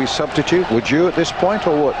thinking, do we substitute? Would you at this point,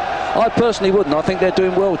 or what? I personally wouldn't. I think they're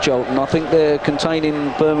doing well, Charlton. I think they're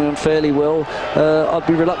containing Birmingham fairly well. I'd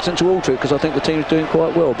be reluctant to alter it because I think the team's doing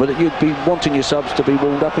quite well. But you'd be wanting your subs to be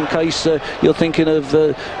warmed up in case you're thinking of,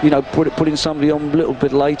 you know, putting somebody on a little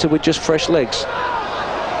bit later with just fresh legs.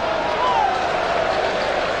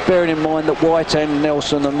 Bearing in mind that Whyte and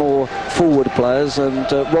Nelson are more forward players,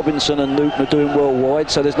 and Robinson and Newton are doing well wide,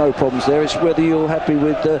 so there's no problems there. It's whether you're happy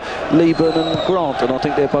with Leaburn and Grant, and I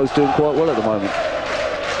think they're both doing quite well at the moment.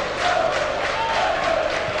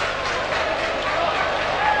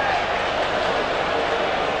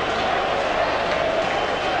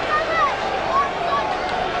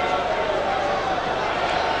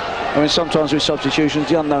 I mean, sometimes with substitutions,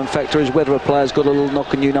 the unknown factor is whether a player's got a little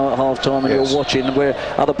knock and you know at half-time, and you're watching, where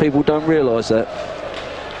other people don't realise that.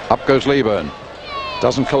 Up goes Leaburn.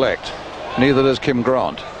 Doesn't collect. Neither does Kim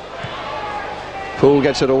Grant. Poole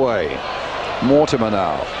gets it away. Mortimer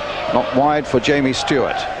now. Not wide for Jamie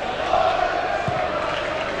Stuart.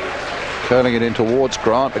 Curling it in towards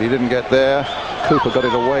Grant, but he didn't get there. Cooper got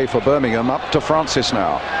it away for Birmingham. Up to Francis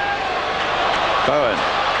now. Bowen.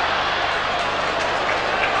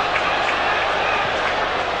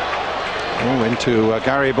 Oh, into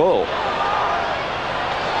Gary Bull.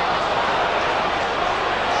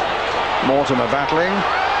 Mortimer battling.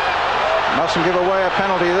 Mustn't give away a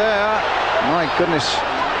penalty there. My goodness.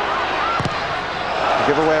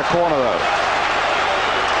 Give away a corner, though.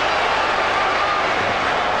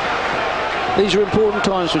 These are important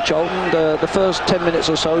times for Charlton. The first 10 minutes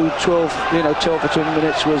or so, 12 or 20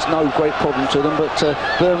 minutes was no great problem to them, but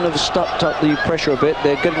Birmingham have stepped up the pressure a bit.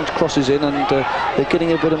 They're getting crosses in, and they're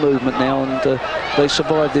getting a bit of movement now, and they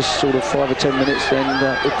survive this sort of 5 or 10 minutes, then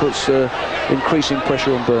it puts increasing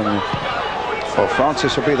pressure on Birmingham. Well,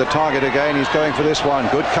 Francis will be the target again. He's going for this one.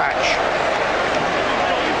 Good catch.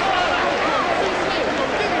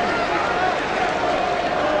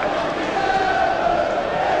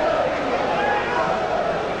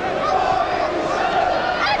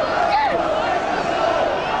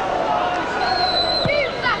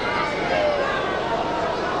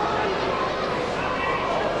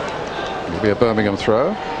 It'll be a Birmingham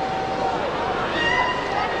throw.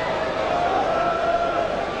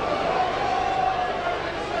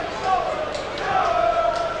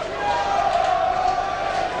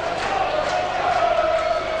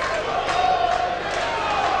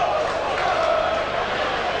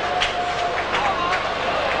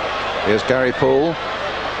 Here's Gary Poole.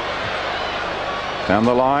 Down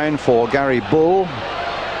the line for Gary Bull.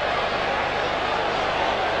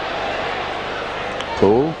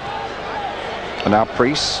 Poole. And now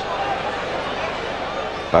Preece.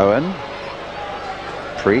 Bowen.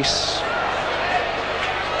 Preece.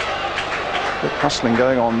 Bit hustling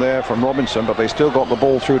going on there from Robinson, but they still got the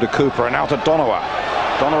ball through to Cooper and now to Donowa.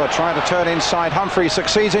 Donowa trying to turn inside. Humphrey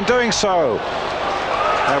succeeds in doing so.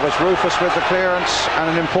 There was Rufus with the clearance, and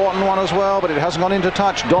an important one as well, but it hasn't gone into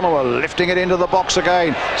touch. Donowa lifting it into the box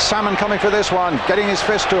again. Salmon coming for this one, getting his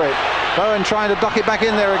fist to it. Bowen trying to duck it back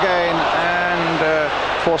in there again, and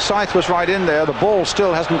Forsyth was right in there. The ball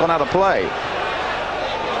still hasn't gone out of play.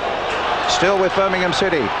 Still with Birmingham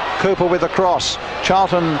City. Cooper with the cross.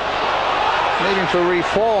 Charlton needing to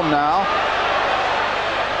reform now.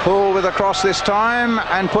 Poole with the cross this time,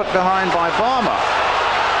 and put behind by Balmer.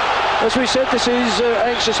 As we said, this is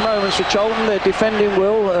anxious moments for Charlton. They're defending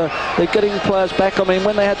well. They're getting players back. I mean,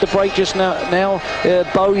 when they had the break just now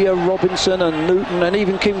Bowyer, Robinson and Newton and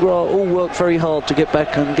even Kim Grant all worked very hard to get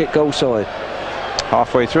back and get goal side.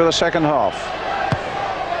 Halfway through the second half.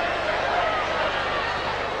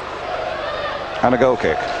 And a goal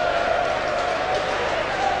kick.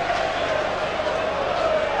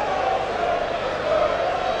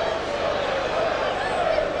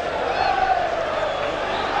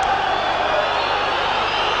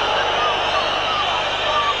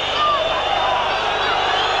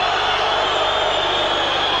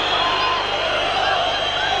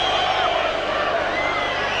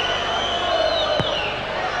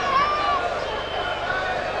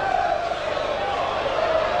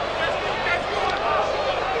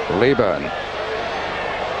 Leaburn.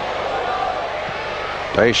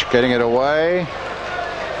 Daish getting it away.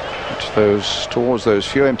 Towards those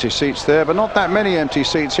few empty seats there, but not that many empty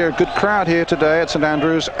seats here. Good crowd here today at St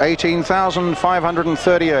Andrews.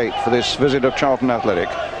 18,538 for this visit of Charlton Athletic.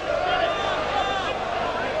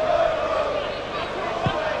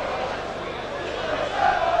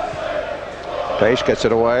 Daish gets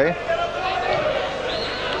it away.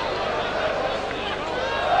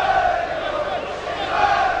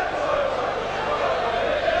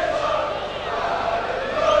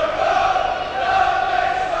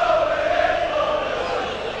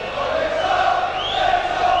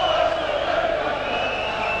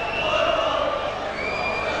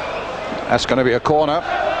 That's going to be a corner.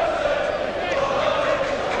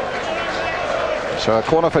 So a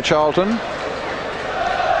corner for Charlton.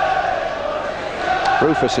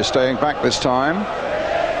 Rufus is staying back this time.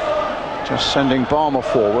 Just sending Balmer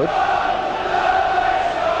forward.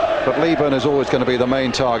 But Leaburn is always going to be the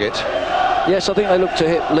main target. Yes, I think they look to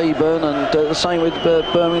hit Leaburn, and the same with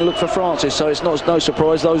Birmingham look for Francis, so it's no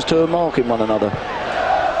surprise those two are marking one another.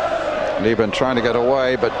 Leaburn trying to get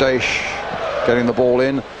away, but Daish getting the ball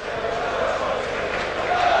in.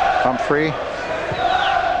 Humphrey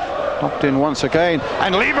knocked in once again,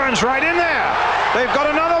 and Leaburn's right in there. They've got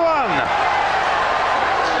another one,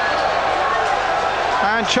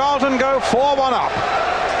 and Charlton go 4-1 up.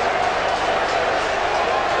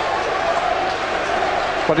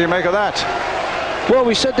 What do you make of that? Well,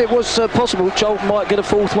 we said it was possible Charlton might get a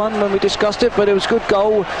fourth one when we discussed it, but it was a good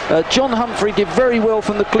goal. John Humphrey did very well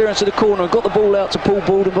from the clearance of the corner and got the ball out to Poole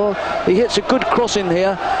Baltimore. He hits a good cross in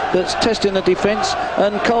here that's testing the defence,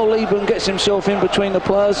 and Carl Leaburn gets himself in between the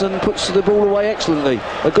players and puts the ball away excellently.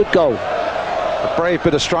 A good goal. A brave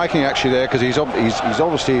bit of striking actually there, because he's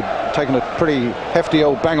obviously taken a pretty hefty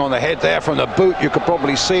old bang on the head there from the boot. You could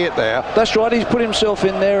probably see it there. That's right, he's put himself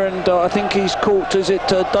in there, and I think he's caught, is it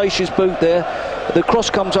Daish's boot there. The cross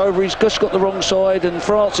comes over, he's just got the wrong side, and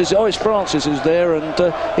Francis, it's Francis who's there, and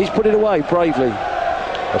he's put it away bravely.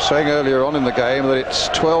 I was saying earlier on in the game that it's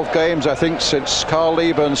 12 games, I think, since Carl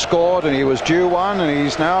Leaburn scored, and he was due one, and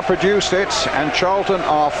he's now produced it, and Charlton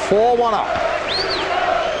are 4-1 up.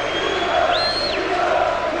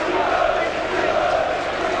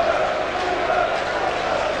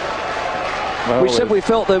 Well, we said we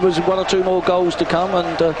felt there was one or two more goals to come,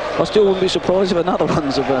 and I still wouldn't be surprised if another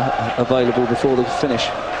one's available before the finish.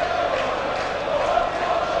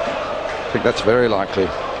 I think that's very likely.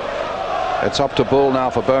 It's up to Bull now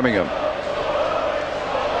for Birmingham.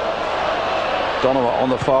 Donowa on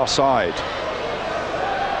the far side.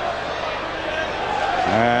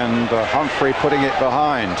 And Humphrey putting it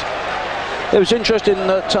behind. It was interesting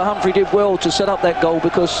that Humphrey did well to set up that goal,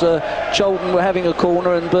 because Charlton were having a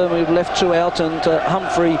corner and Birmingham left 2 out, and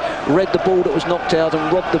Humphrey read the ball that was knocked out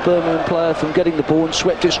and robbed the Birmingham player from getting the ball and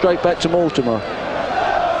swept it straight back to Mortimer.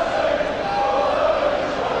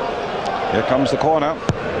 Here comes the corner.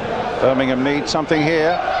 Birmingham needs something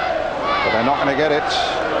here, but they're not going to get it.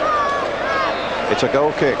 It's a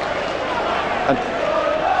goal kick.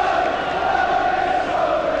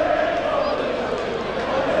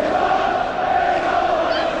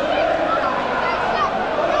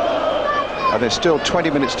 And there's still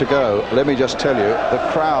 20 minutes to go. Let me just tell you, the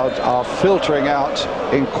crowds are filtering out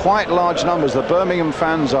in quite large numbers. The Birmingham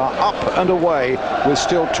fans are up and away with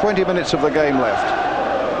still 20 minutes of the game left.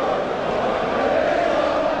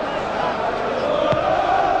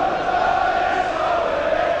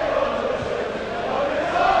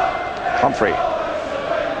 Humphrey.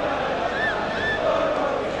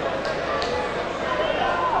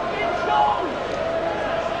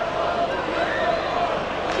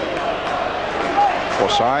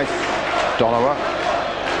 Forsyth, Donowa.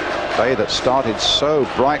 They that started so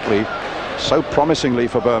brightly, so promisingly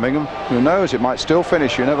for Birmingham. Who knows, it might still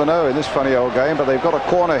finish, you never know in this funny old game, but they've got a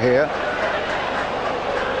corner here.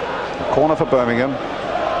 A corner for Birmingham.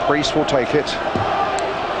 Preece will take it.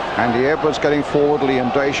 Andy Edwards getting forward,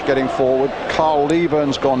 Liam Daish getting forward. Carl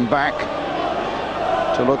Leaburn's gone back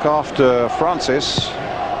to look after Francis.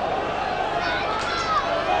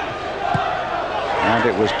 And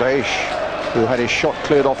it was Daish who had his shot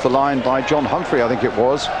cleared off the line by John Humphrey, I think it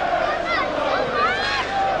was.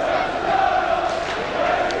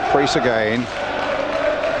 Preece again.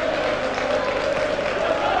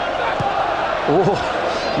 Oh.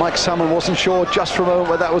 Mike Salmon wasn't sure just for a moment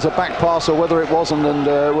whether that was a back pass or whether it wasn't, and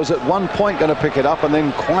was at one point going to pick it up and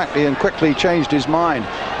then quietly and quickly changed his mind.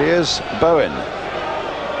 Here's Bowen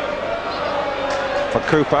for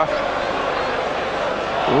Cooper.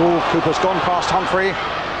 Oh, Cooper's gone past Humphrey.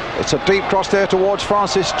 It's a deep cross there towards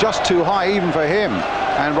Francis, just too high even for him,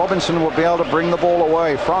 and Robinson would be able to bring the ball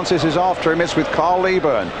away. Francis is after him. It's with Carl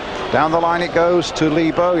Leaburn. Down the line it goes to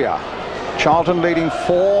Lee Bowyer. Charlton leading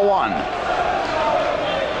 4-1.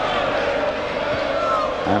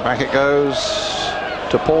 And back it goes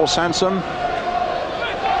to Paul Sansome,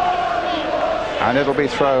 and it'll be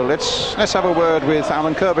throw. Let's have a word with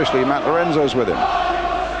Alan Kirbishley. Matt Lorenzo's with him.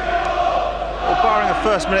 Well, barring a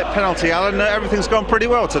first-minute penalty, Alan, everything's gone pretty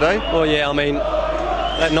well today. Well, yeah, I mean,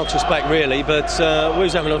 that knocks us back really, but we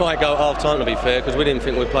was having a right go at half-time, to be fair, because we didn't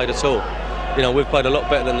think we'd played at all. You know, we've played a lot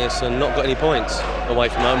better than this and not got any points away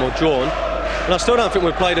from home or drawn. And I still don't think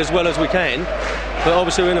we've played as well as we can. But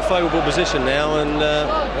obviously we're in a favourable position now, and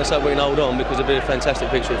let's hope we can hold on, because it'll be a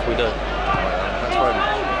fantastic picture if we do. Thanks very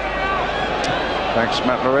much. Thanks,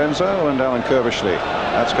 Matt Lorenzo and Alan Kirbishley.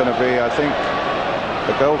 That's going to be, I think,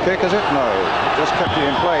 the goal kick, is it? No, just kept it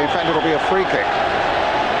in play. In fact, it'll be a free kick.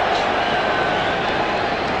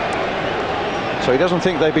 So he doesn't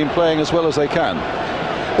think they've been playing as well as they can.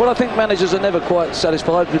 Well, I think managers are never quite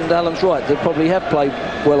satisfied, and Alan's right. They probably have played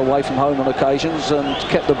well away from home on occasions and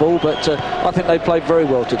kept the ball, but I think they played very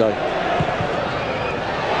well today.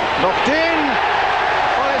 Knocked in.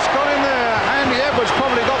 Well, it's gone in there. Andy Edwards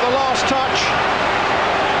probably got the last touch.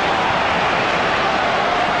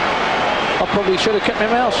 I probably should have kept my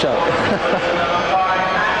mouth shut.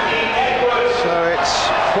 So it's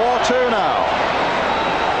 4-2 now.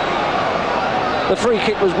 The free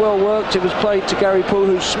kick was well worked. It was played to Gary Poole,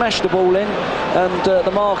 who smashed the ball in, and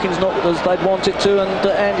the marking's not as they'd want it to, and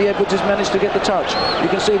Andy Edwards has managed to get the touch. You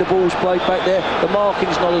can see the ball's played back there. The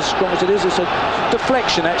marking's not as strong as it is. It's a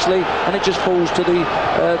deflection, actually, and it just falls to the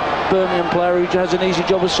Birmingham player, who has an easy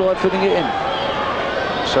job of side-footing it in.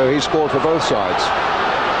 So he scored for both sides.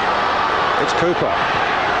 It's Cooper.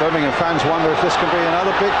 Birmingham fans wonder if this can be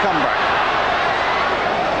another big comeback.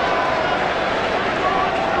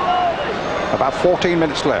 About 14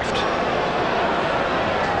 minutes left.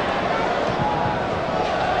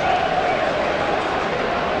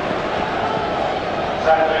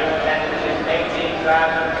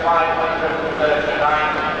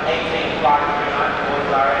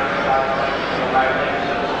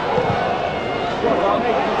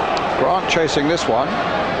 Grant chasing this one.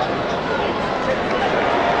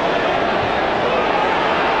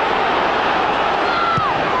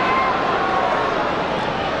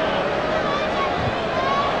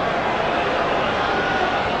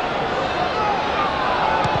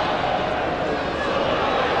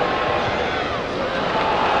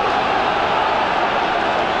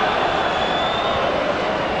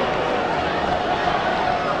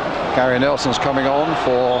 Gary Nelson's coming on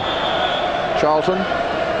for Charlton.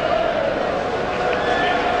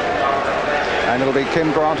 And it'll be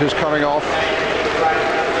Kim Grant who's coming off.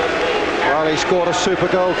 Well, he scored a super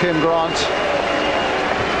goal, Kim Grant,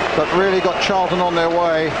 that really got Charlton on their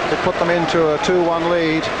way to put them into a 2-1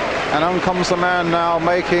 lead. And on comes the man now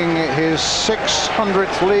making his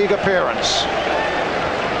 600th league appearance.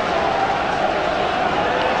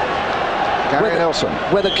 Gary Nelson.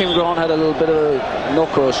 Whether Kim Grant had a little bit of a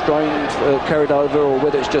knock or a strain carried over, or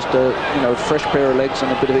whether it's just a fresh pair of legs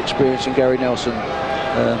and a bit of experience in Gary Nelson,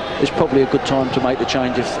 it's probably a good time to make the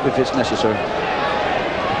change if it's necessary.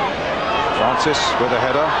 Francis with a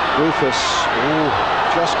header. Rufus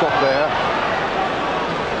just got there.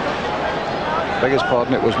 Beg his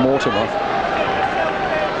pardon, it was Mortimer.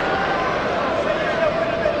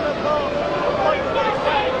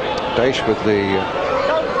 Daish with the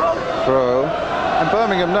throw. And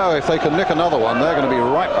Birmingham know if they can nick another one, they're going to be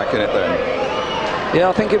right back in it then. Yeah,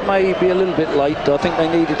 I think it may be a little bit late. I think they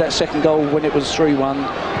needed that second goal when it was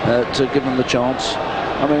 3-1 to give them the chance.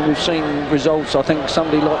 I mean, we've seen results. I think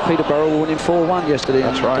somebody like Peterborough winning 4-1 yesterday.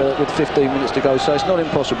 That's right. With 15 minutes to go, so it's not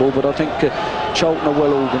impossible, but I think Charlton are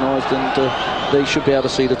well organised and they should be able to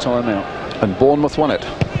see the time out. And Bournemouth won it.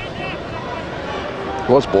 It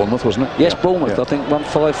was Bournemouth, wasn't it? Yes, yeah. Bournemouth, yeah. I think, won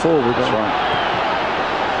 5-4. That's right.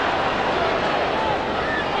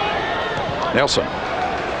 Nelson.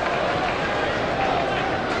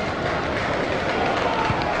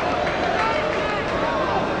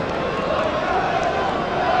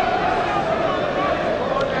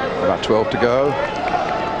 About 12 to go.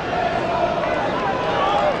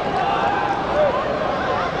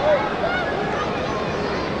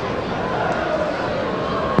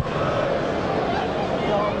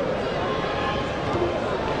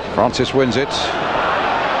 Francis wins it.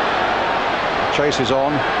 Chase is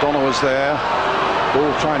on. Donowa's there.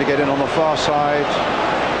 Poole trying to get in on the far side.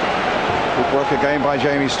 Good work again by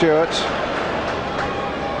Jamie Stuart.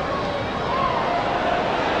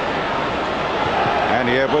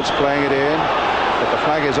 Andy Edwards playing it in, but the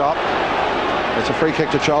flag is up. It's a free kick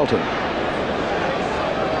to Charlton.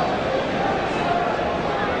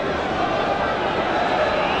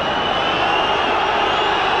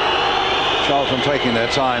 Charlton taking their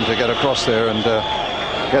time to get across there and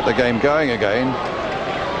get the game going again.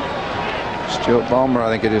 Stuart Balmer, I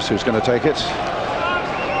think it is, who's going to take it.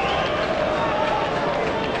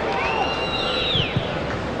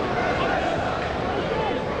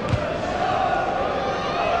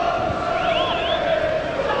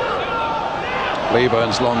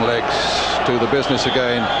 Leaburn's long legs do the business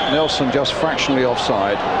again. Nelson just fractionally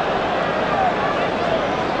offside.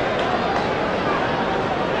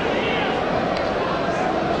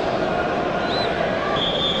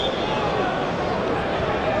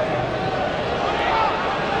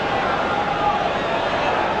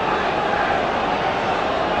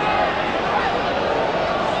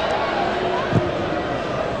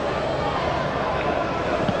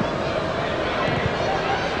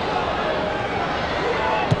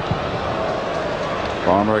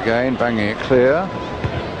 Balmer again, banging it clear.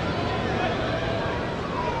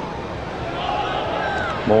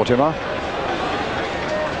 Mortimer.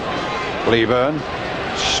 Leaburn.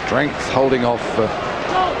 Strength holding off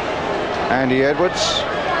Andy Edwards.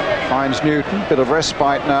 Finds Newton. Bit of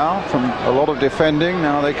respite now from a lot of defending.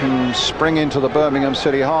 Now they can spring into the Birmingham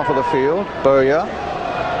City half of the field. Bowyer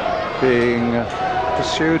being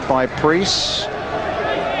pursued by Preece.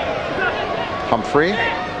 Humphrey.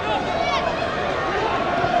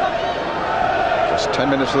 10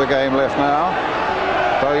 minutes of the game left now.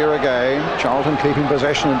 Bowyer again. Charlton keeping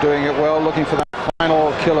possession and doing it well, looking for that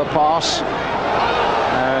final killer pass.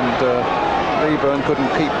 And Leaburn couldn't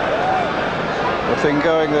keep the thing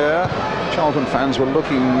going there. Charlton fans were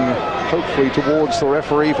looking hopefully towards the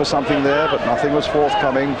referee for something there, but nothing was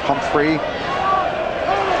forthcoming. Humphrey.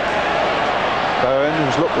 Bowen,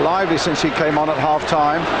 who's looked lively since he came on at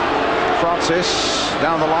half-time. Francis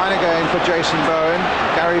down the line again for Jason Bowen.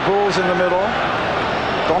 Gary Boole's in the middle.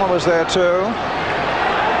 Donowa's there too.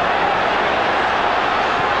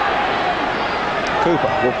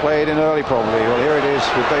 Cooper will play it in early probably. Well, here it is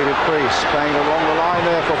with David Preece playing along the line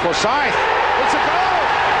there for Forsyth. It's a goal!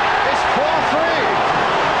 It's 4-3.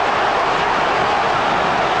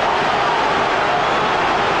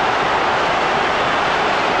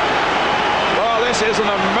 Well, this is an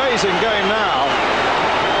amazing game now.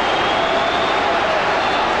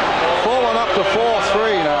 Fallen up to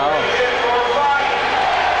 4-3 now.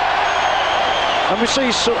 And we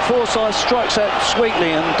see Forsyth strikes out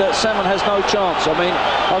sweetly, and Salmon has no chance. I mean,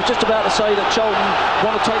 I was just about to say that Charlton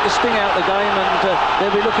want to take the sting out of the game, and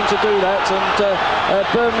they'll be looking to do that. And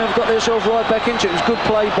Birmingham have got themselves right back into it. It was good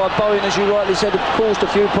play by Bowen, as you rightly said, it caused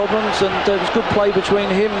a few problems, and it was good play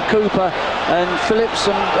between him, Cooper, and Phillips,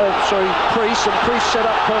 and Preece, and Preece set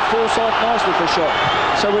up Forsyth nicely for a shot.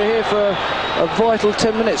 So we're here for a vital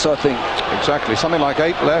 10 minutes, I think. Exactly, something like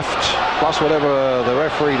 8 left, plus whatever the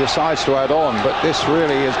referee decides to add on, but this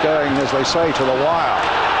really is going, as they say, to the wire.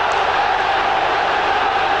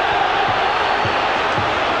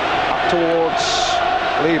 Up towards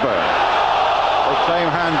Leaburn. They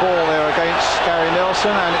claim handball there against Gary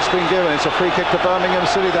Nelson, and it's been given. It's a free kick to Birmingham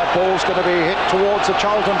City. That ball's going to be hit towards the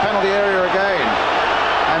Charlton penalty area again.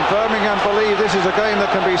 And Birmingham believe this is a game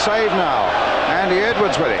that can be saved now. Andy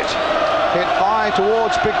Edwards with it. Hit high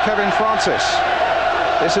towards big Kevin Francis.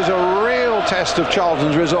 This is a real test of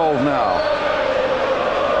Charlton's resolve now.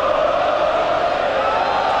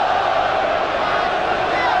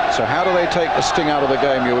 So how do they take the sting out of the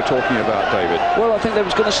game you were talking about, David? Well, I think they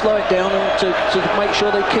was going to slow it down and to make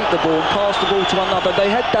sure they keep the ball and pass the ball to another.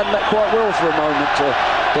 They had done that quite well for a moment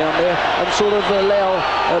down there, and sort of allow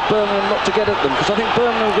Birmingham not to get at them, because I think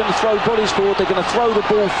Birmingham are going to throw bodies forward. They're going to throw the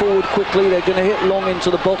ball forward quickly. They're going to hit long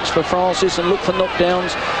into the box for Francis and look for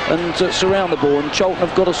knockdowns and surround the ball, and Charlton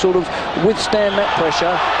have got to sort of withstand that pressure,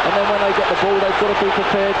 and then when they get the ball they've got to be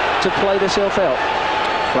prepared to play themselves out.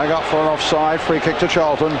 Flag up for an offside, free kick to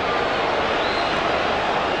Charlton.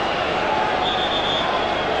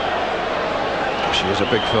 He is a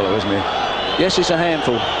big fellow, isn't he? Yes, he's a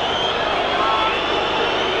handful.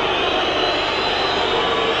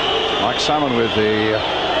 Salmon with the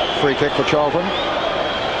free kick for Charlton.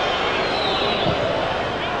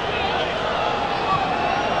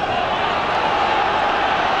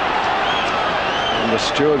 And the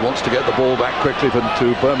steward wants to get the ball back quickly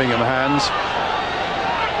to Birmingham hands.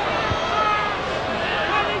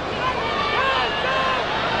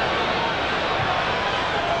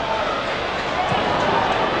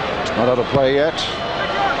 Not out of play yet.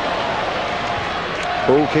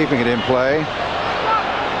 Poole keeping it in play.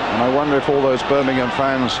 And I wonder if all those Birmingham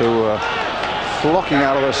fans who are flocking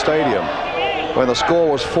out of the stadium when the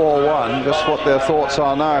score was 4-1, just what their thoughts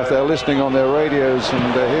are now if they're listening on their radios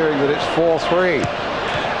and hearing that it's 4-3.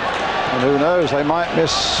 And who knows, they might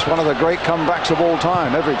miss one of the great comebacks of all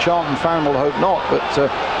time. Every Charlton fan will hope not, but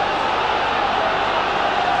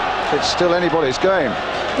it's still anybody's game.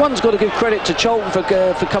 One's got to give credit to Charlton for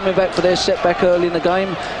coming back for their setback early in the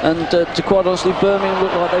game, and to quite honestly, Birmingham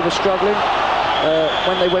looked like they were struggling.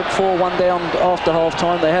 When they went 4-1 down after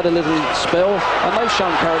half-time, they had a little spell, and they've shown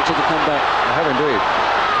character to come back. They have indeed.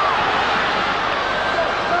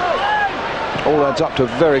 All adds up to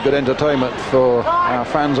very good entertainment for our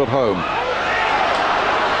fans at home.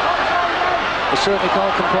 They certainly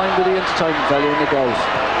can't complain with the entertainment value in the goals.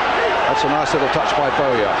 That's a nice little touch by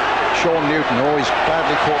Bowyer. Sean Newton, always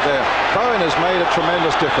badly caught there. Bowen has made a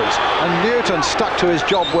tremendous difference, and Newton stuck to his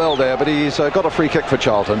job well there, but he's got a free kick for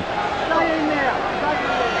Charlton.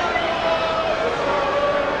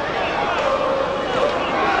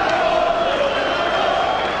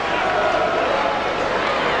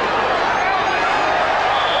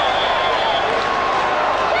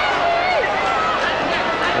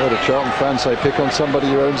 The Charlton fans say pick on somebody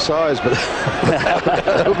your own size, but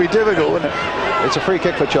that would be difficult, wouldn't it? It's a free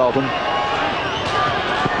kick for Charlton.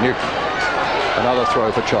 Newton. Another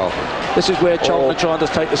throw for Charlton. This is where Charlton are trying to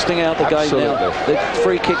take the sting out of the game now. The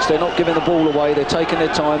free kicks, they're not giving the ball away, they're taking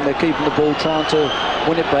their time, they're keeping the ball, trying to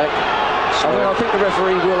win it back. I think the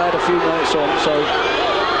referee will add a few minutes on, so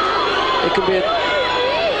it can be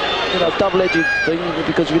a double-edged thing,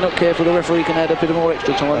 because if you're not careful, the referee can add a bit more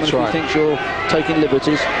extra time. That's right. If he thinks you're taking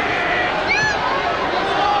liberties.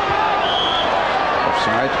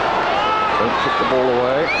 Offside. Don't kick the ball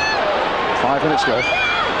away. 5 minutes left.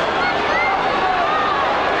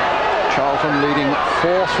 Charlton leading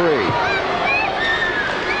 4-3,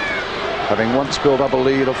 having once built up a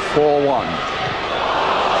lead of 4-1.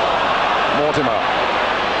 Mortimer.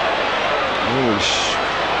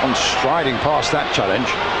 On striding past that challenge.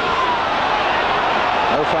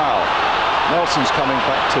 No foul. Nelson's coming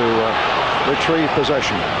back to retrieve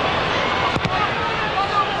possession.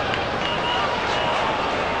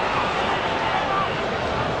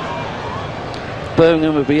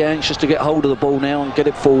 Birmingham would be anxious to get hold of the ball now and get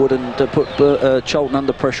it forward and put Charlton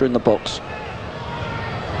under pressure in the box.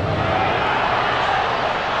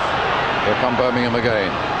 Here come Birmingham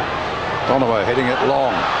again. Donowa hitting it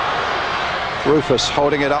long. Rufus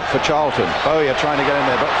holding it up for Charlton. Bowyer trying to get in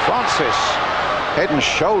there, but Francis head and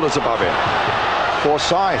shoulders above him.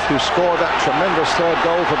 Forsyth, who scored that tremendous third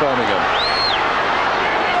goal for Birmingham.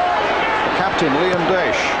 The captain,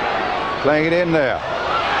 Daish, playing it in there.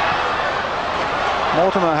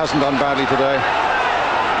 Mortimer hasn't done badly today.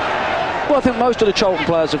 Well, I think most of the Charlton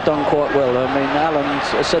players have done quite well. I mean,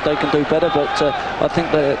 Alan said they can do better, but I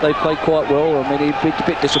think they played quite well. I mean, he'd be a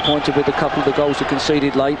bit disappointed with a couple of the goals he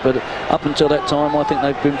conceded late, but up until that time, I think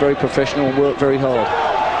they've been very professional and worked very hard.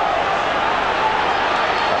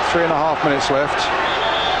 3.5 minutes left.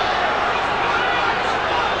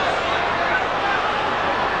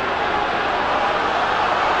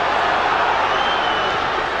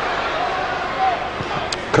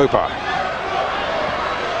 Cooper.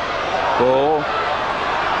 Ball.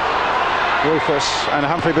 Rufus and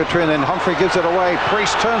Humphrey between them. Humphrey gives it away.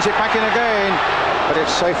 Preece turns it back in again, but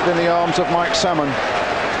it's safe in the arms of Salmon.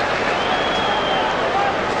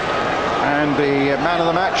 And the man of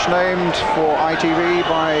the match named for ITV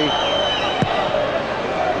by,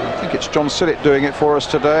 I think it's John Humphrey doing it for us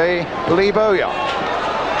today, Bowyer.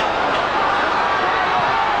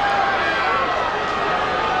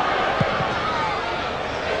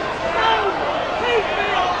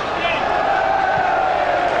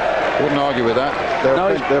 Wouldn't argue with that. There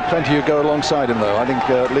are plenty who go alongside him, though. I think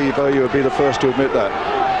Bowyer would be the first to admit that.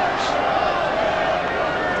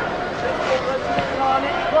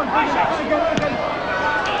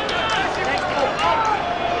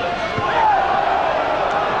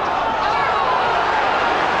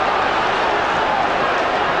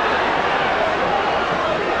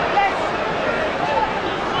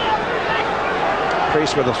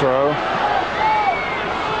 Preece with a throw.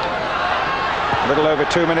 A little over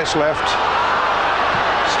 2 minutes left.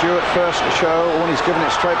 Stuart first to show when he's given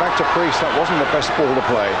it straight back to Preece. That wasn't the best ball to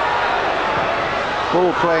play.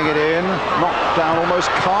 Poole playing it in, knocked down almost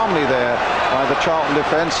calmly there by the Charlton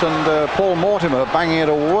defence, and Paul Mortimer banging it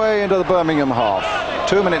away into the Birmingham half.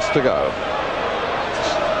 2 minutes to go.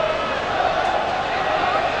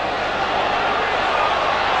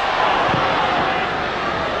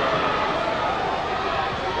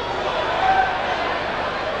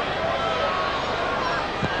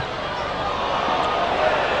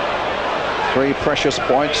 Three precious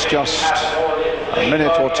points, just a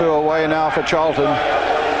minute or two away now for Charlton.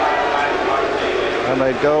 And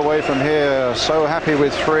they'd go away from here so happy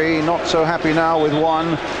with 3, not so happy now with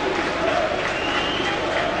 1.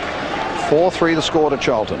 4-3 the score to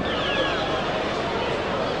Charlton.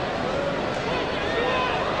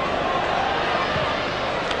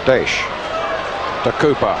 Daish to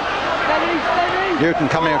Cooper. Newton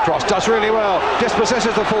coming across, does really well,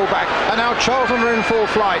 dispossesses the fullback, and now Charlton are in full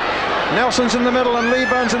flight. Nelson's in the middle and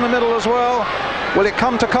Leaburn's in the middle as well. Will it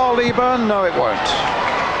come to Carl Leaburn? No, it won't.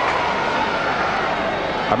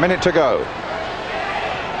 A minute to go.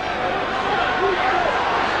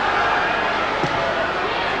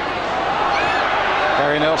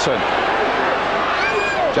 Harry Nelson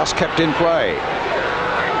just kept in play,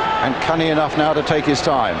 and cunning enough now to take his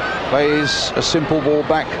time. Plays a simple ball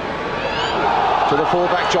back to the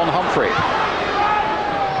fullback, John Humphrey.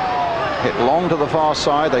 Hit long to the far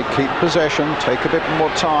side. They keep possession, take a bit more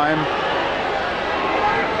time.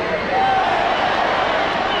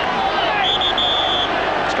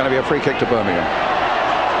 It's going to be a free kick to Birmingham.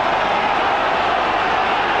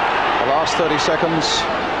 The last 30 seconds,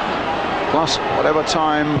 plus whatever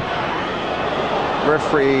time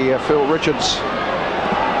referee Phil Richards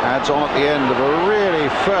adds on at the end of a really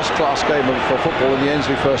first-class game for football in the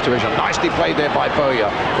Ensley First Division. Nicely played there by Bowyer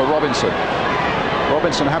for Robinson.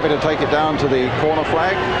 Robinson happy to take it down to the corner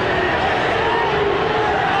flag.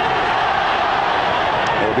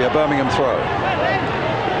 It will be a Birmingham throw.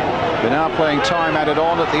 We're now playing time added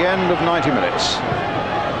on at the end of 90 minutes.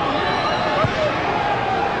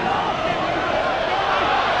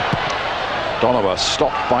 Donowa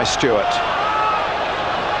stopped by Stuart.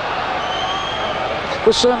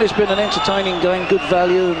 Well, certainly it's been an entertaining game, good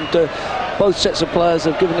value, and both sets of players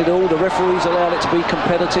have given it all. The referees allowed it to be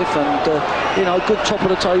competitive, and you know, good top of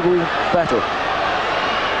the table battle.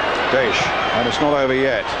 Daish, and it's not over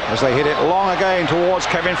yet as they hit it long again towards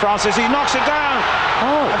Kevin Francis. He knocks it down.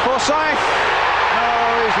 Oh, and Forsyth. No,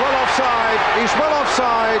 he's well offside. He's well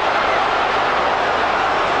offside.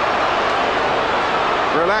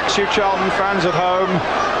 Relax, you Charlton fans at home.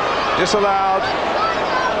 Disallowed.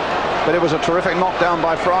 But it was a terrific knockdown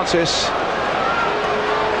by Francis.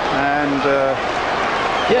 And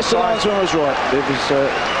yes, the linesman was right. It was.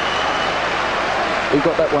 We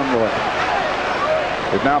got that one right.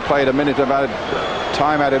 We've now played a minute of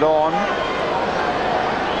time added on.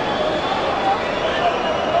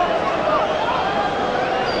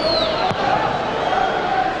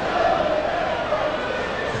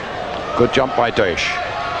 Good jump by Daish.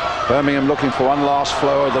 Birmingham looking for one last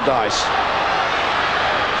flow of the dice.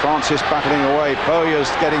 Francis battling away. Bowyer's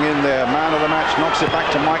getting in there. Man of the match knocks it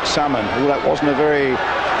back to Mike Salmon. Ooh, that wasn't a very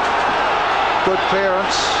good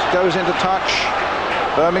clearance. Goes into touch.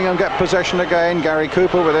 Birmingham get possession again. Gary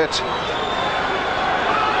Cooper with it.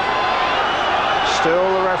 Still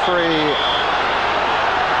the referee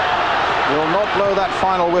will not blow that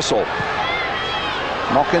final whistle.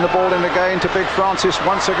 Knocking the ball in again to Big Francis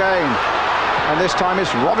once again. And this time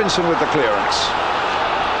it's Robinson with the clearance.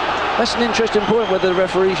 That's an interesting point, whether the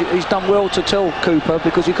referee, he's done well to tell Cooper,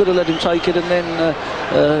 because he could have let him take it and then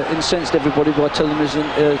incensed everybody by telling him he's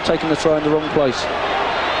taking the throw in the wrong place.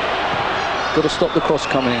 Got to stop the cross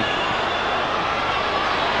coming in.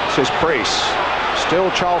 This is Preece.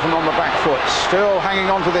 Still Charlton on the back foot, still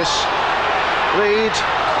hanging on to this lead,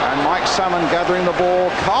 and Mike Salmon gathering the ball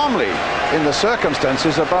calmly in the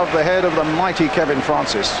circumstances above the head of the mighty Kevin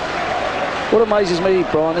Francis. What amazes me,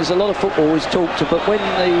 Brian, is a lot of football is talked to, but when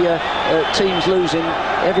the team's losing,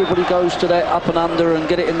 everybody goes to that up and under and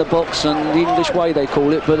get it in the box, and the English way they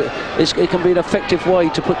call it, but it can be an effective way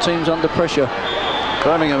to put teams under pressure.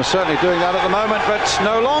 Birmingham certainly doing that at the moment, but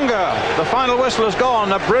no longer. The final whistle has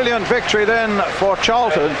gone. A brilliant victory then for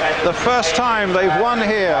Charlton. The first time they've won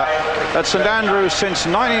here at St Andrews since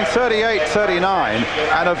 1938-39,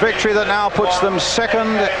 and a victory that now puts them second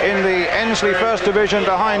in the Ensley First Division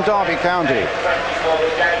behind Derby County.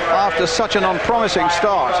 After such an unpromising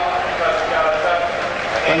start,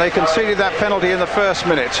 and they conceded that penalty in the first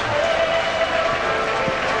minute.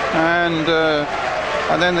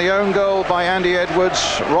 And then the own goal by Andy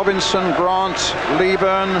Edwards, Robinson, Grant,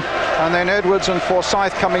 Leaburn, and then Edwards and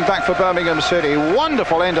Forsyth coming back for Birmingham City.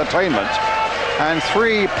 Wonderful entertainment. And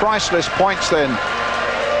 3 priceless points then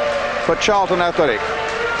for Charlton Athletic.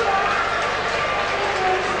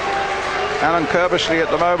 Alan Kerbishley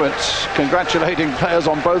at the moment congratulating players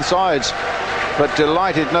on both sides, but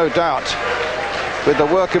delighted, no doubt, with the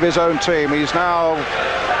work of his own team. He's now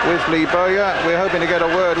with Lee Bowyer. We're hoping to get a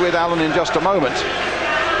word with Alan in just a moment.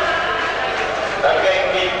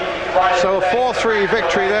 So a 4-3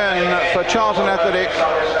 victory then for Charlton Athletic.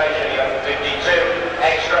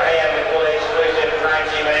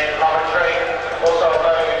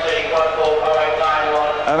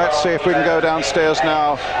 And let's see if we can go downstairs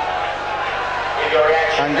now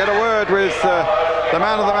and get a word with the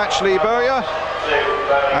man of the match, Lee Bowyer,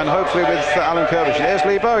 and hopefully with Alan Kerbishley. There's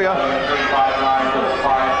Lee Bowyer.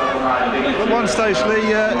 At one stage,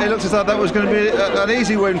 Lee, it looked as though that was going to be an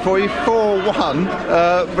easy win for you, 4-1,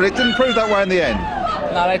 but it didn't prove that way in the end.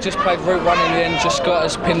 No, they just played route one in the end, just got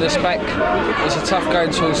us, pinned us back. It's a tough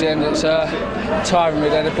going towards the end. It's tiring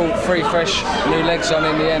really. They brought 3 fresh new legs on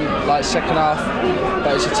in the end, like second half,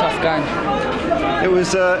 but it's a tough game. It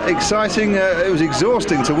was exciting, it was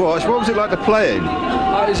exhausting to watch. What was it like to play in?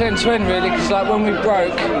 It was end to end really, because like when we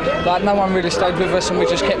broke, like no one really stayed with us, and we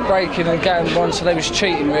just kept breaking and going on, so they was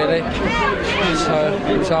cheating really. So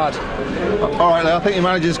it was hard. All right, I think your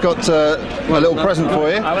manager's got a little present for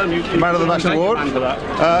you. Alan, Man of the Match award.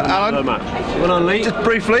 Alan, well on, Lee. Just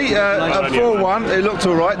briefly, at 4-1, it looked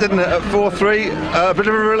all right, didn't it? At 4-3, a bit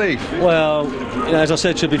of a relief. Well, you know, as I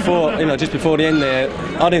said to you before, you know, just before the end there,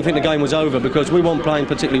 I didn't think the game was over because we weren't playing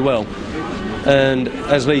particularly well. And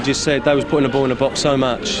as Lee just said, they was putting the ball in the box so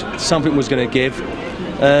much, something was going to give.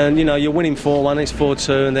 And you know, you're winning 4-1, it's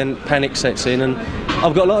 4-2, and then panic sets in. And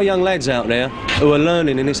I've got a lot of young lads out there who are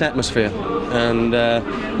learning in this atmosphere. And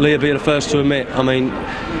Lee will be the first to admit, I mean,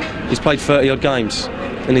 he's played 30-odd games.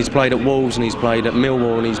 And he's played at Wolves, and he's played at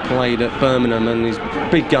Millwall, and he's played at Birmingham, and he's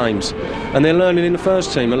big games. And they're learning in the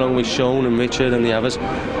first team, along with Sean and Richard and the others.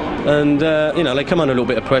 And, you know, they come under a little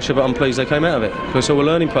bit of pressure, but I'm pleased they came out of it. Because it's all a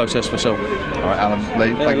learning process for us all. All right, Alan,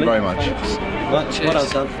 Lee, thank you very much. Well done,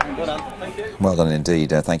 son. Well done. Thank you. Well done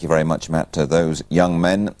indeed. Thank you very much, Matt. Those young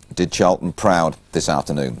men did Charlton proud this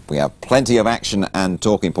afternoon. We have plenty of action and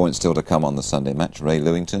talking points still to come on the Sunday match. Ray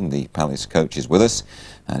Lewington, the Palace coach, is with us,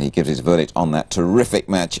 and he gives his verdict on that terrific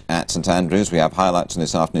match at St Andrews. We have highlights in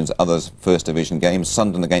this afternoon's other First Division games,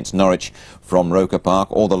 Sunderland against Norwich from Roker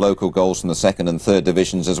Park, all the local goals from the Second and Third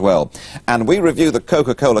Divisions as well. And we review the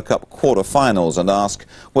Coca-Cola Cup quarter-finals and ask,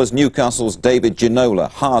 was Newcastle's David Ginola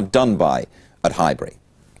hard done by at Highbury?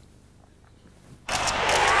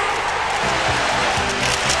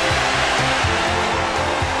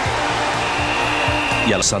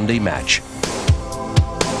 Yellow Sunday match.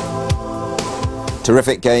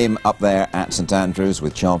 Terrific game up there at St Andrews,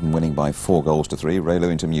 with Charlton winning by 4-3. Ray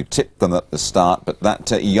Lewington, you tipped them at the start, but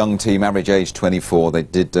that young team, average age 24, they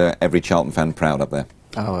did every Charlton fan proud up there.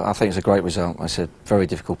 Oh, I think it's a great result. It's a very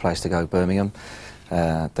difficult place to go, Birmingham.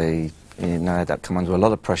 They You know, that come under a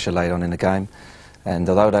lot of pressure late on in the game. And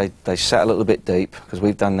although they sat a little bit deep, because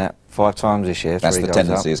we've done that 5 times this year. That's the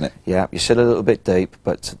tendency, isn't it? Yeah, you sit a little bit deep,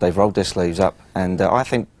 but they've rolled their sleeves up, and I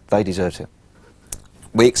think they deserved it.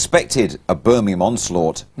 We expected a Birmingham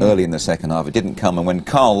onslaught early in the second half. It didn't come, and when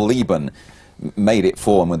Leaburn made it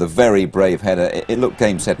for him with a very brave header, it looked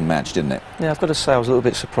game, set and match, didn't it? Yeah, I've got to say I was a little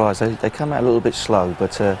bit surprised. They come out a little bit slow,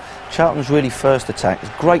 but Charlton's really first attack is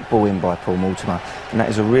a great ball in by Poole Mortimer, and that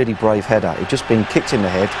is a really brave header. He'd just been kicked in the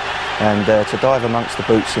head, and to dive amongst the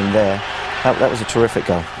boots in there, that was a terrific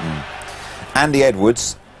goal. Andy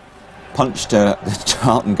Edwards punched the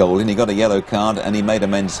Charlton goal in. He got a yellow card and he made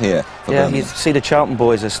amends here for Yeah, Birmingham. you see the Charlton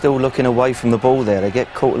boys are still looking away from the ball there. They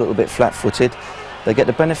get caught a little bit flat-footed. They get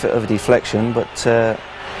the benefit of a deflection, but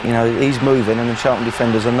you know, he's moving and the Charlton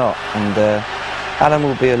defenders are not. And Alan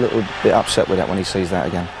will be a little bit upset with that when he sees that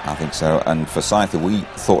again. I think so. And Forsyth, we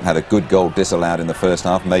thought had a good goal disallowed in the first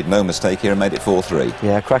half, made no mistake here and made it 4-3.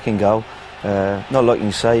 Yeah, cracking goal. Not like you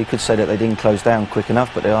can say. You could say that they didn't close down quick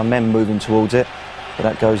enough, but there are men moving towards it. But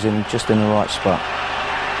that goes in just in the right spot.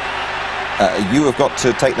 You have got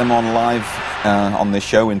to take them on live on this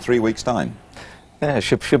show in 3 weeks' time. Yeah, it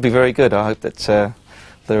should be very good. I hope that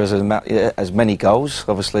there is as many goals.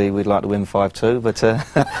 Obviously, we'd like to win 5-2, but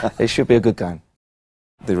it should be a good game.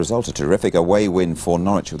 The results are terrific. Away win for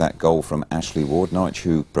Norwich with that goal from Ashley Ward. Norwich,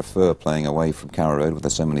 who prefer playing away from Carrow Road, with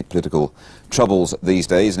there's so many political troubles these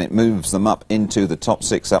days, and it moves them up into the top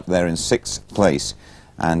 6 up there in 6th place.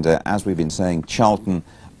 And as we've been saying, Charlton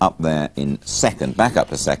up there in 2nd, back up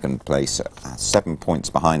to 2nd place, 7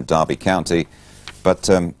 points behind Derby County, but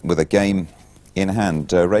with a game in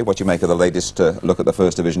hand. Ray, what do you make of the latest look at the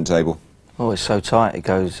First Division table? Oh, it's so tight. It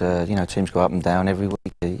goes, you know, teams go up and down every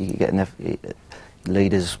week. You get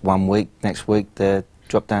leaders one week, next week they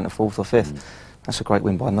drop down to 4th or 5th. That's a great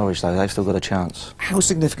win by Norwich, though. They've still got a chance. How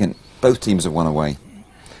significant? Both teams have won away.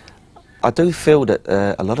 I do feel that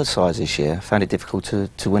a lot of sides this year found it difficult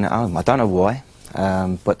to win at home. I don't know why,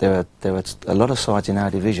 but there are a lot of sides in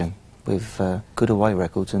our division with good away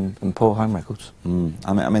records and poor home records. I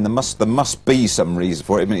mean, there must be some reason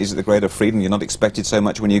for it. I mean, is it the greater freedom? You're not expected so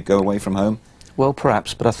much when you go away from home? Well,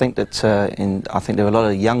 perhaps, but I think that I think there are a lot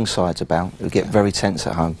of young sides about who get very tense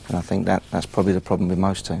at home, and I think that's probably the problem with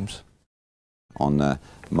most teams. On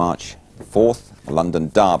March 4th,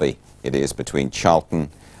 London Derby it is between Charlton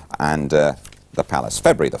and the Palace.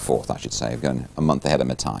 February the 4th, I should say. We're going a month ahead of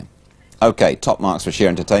my time. OK, top marks for sheer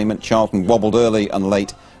entertainment. Charlton wobbled early and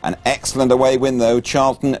late. An excellent away win, though.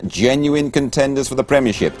 Charlton, genuine contenders for the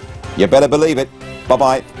Premiership. You better believe it.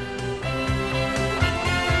 Bye-bye.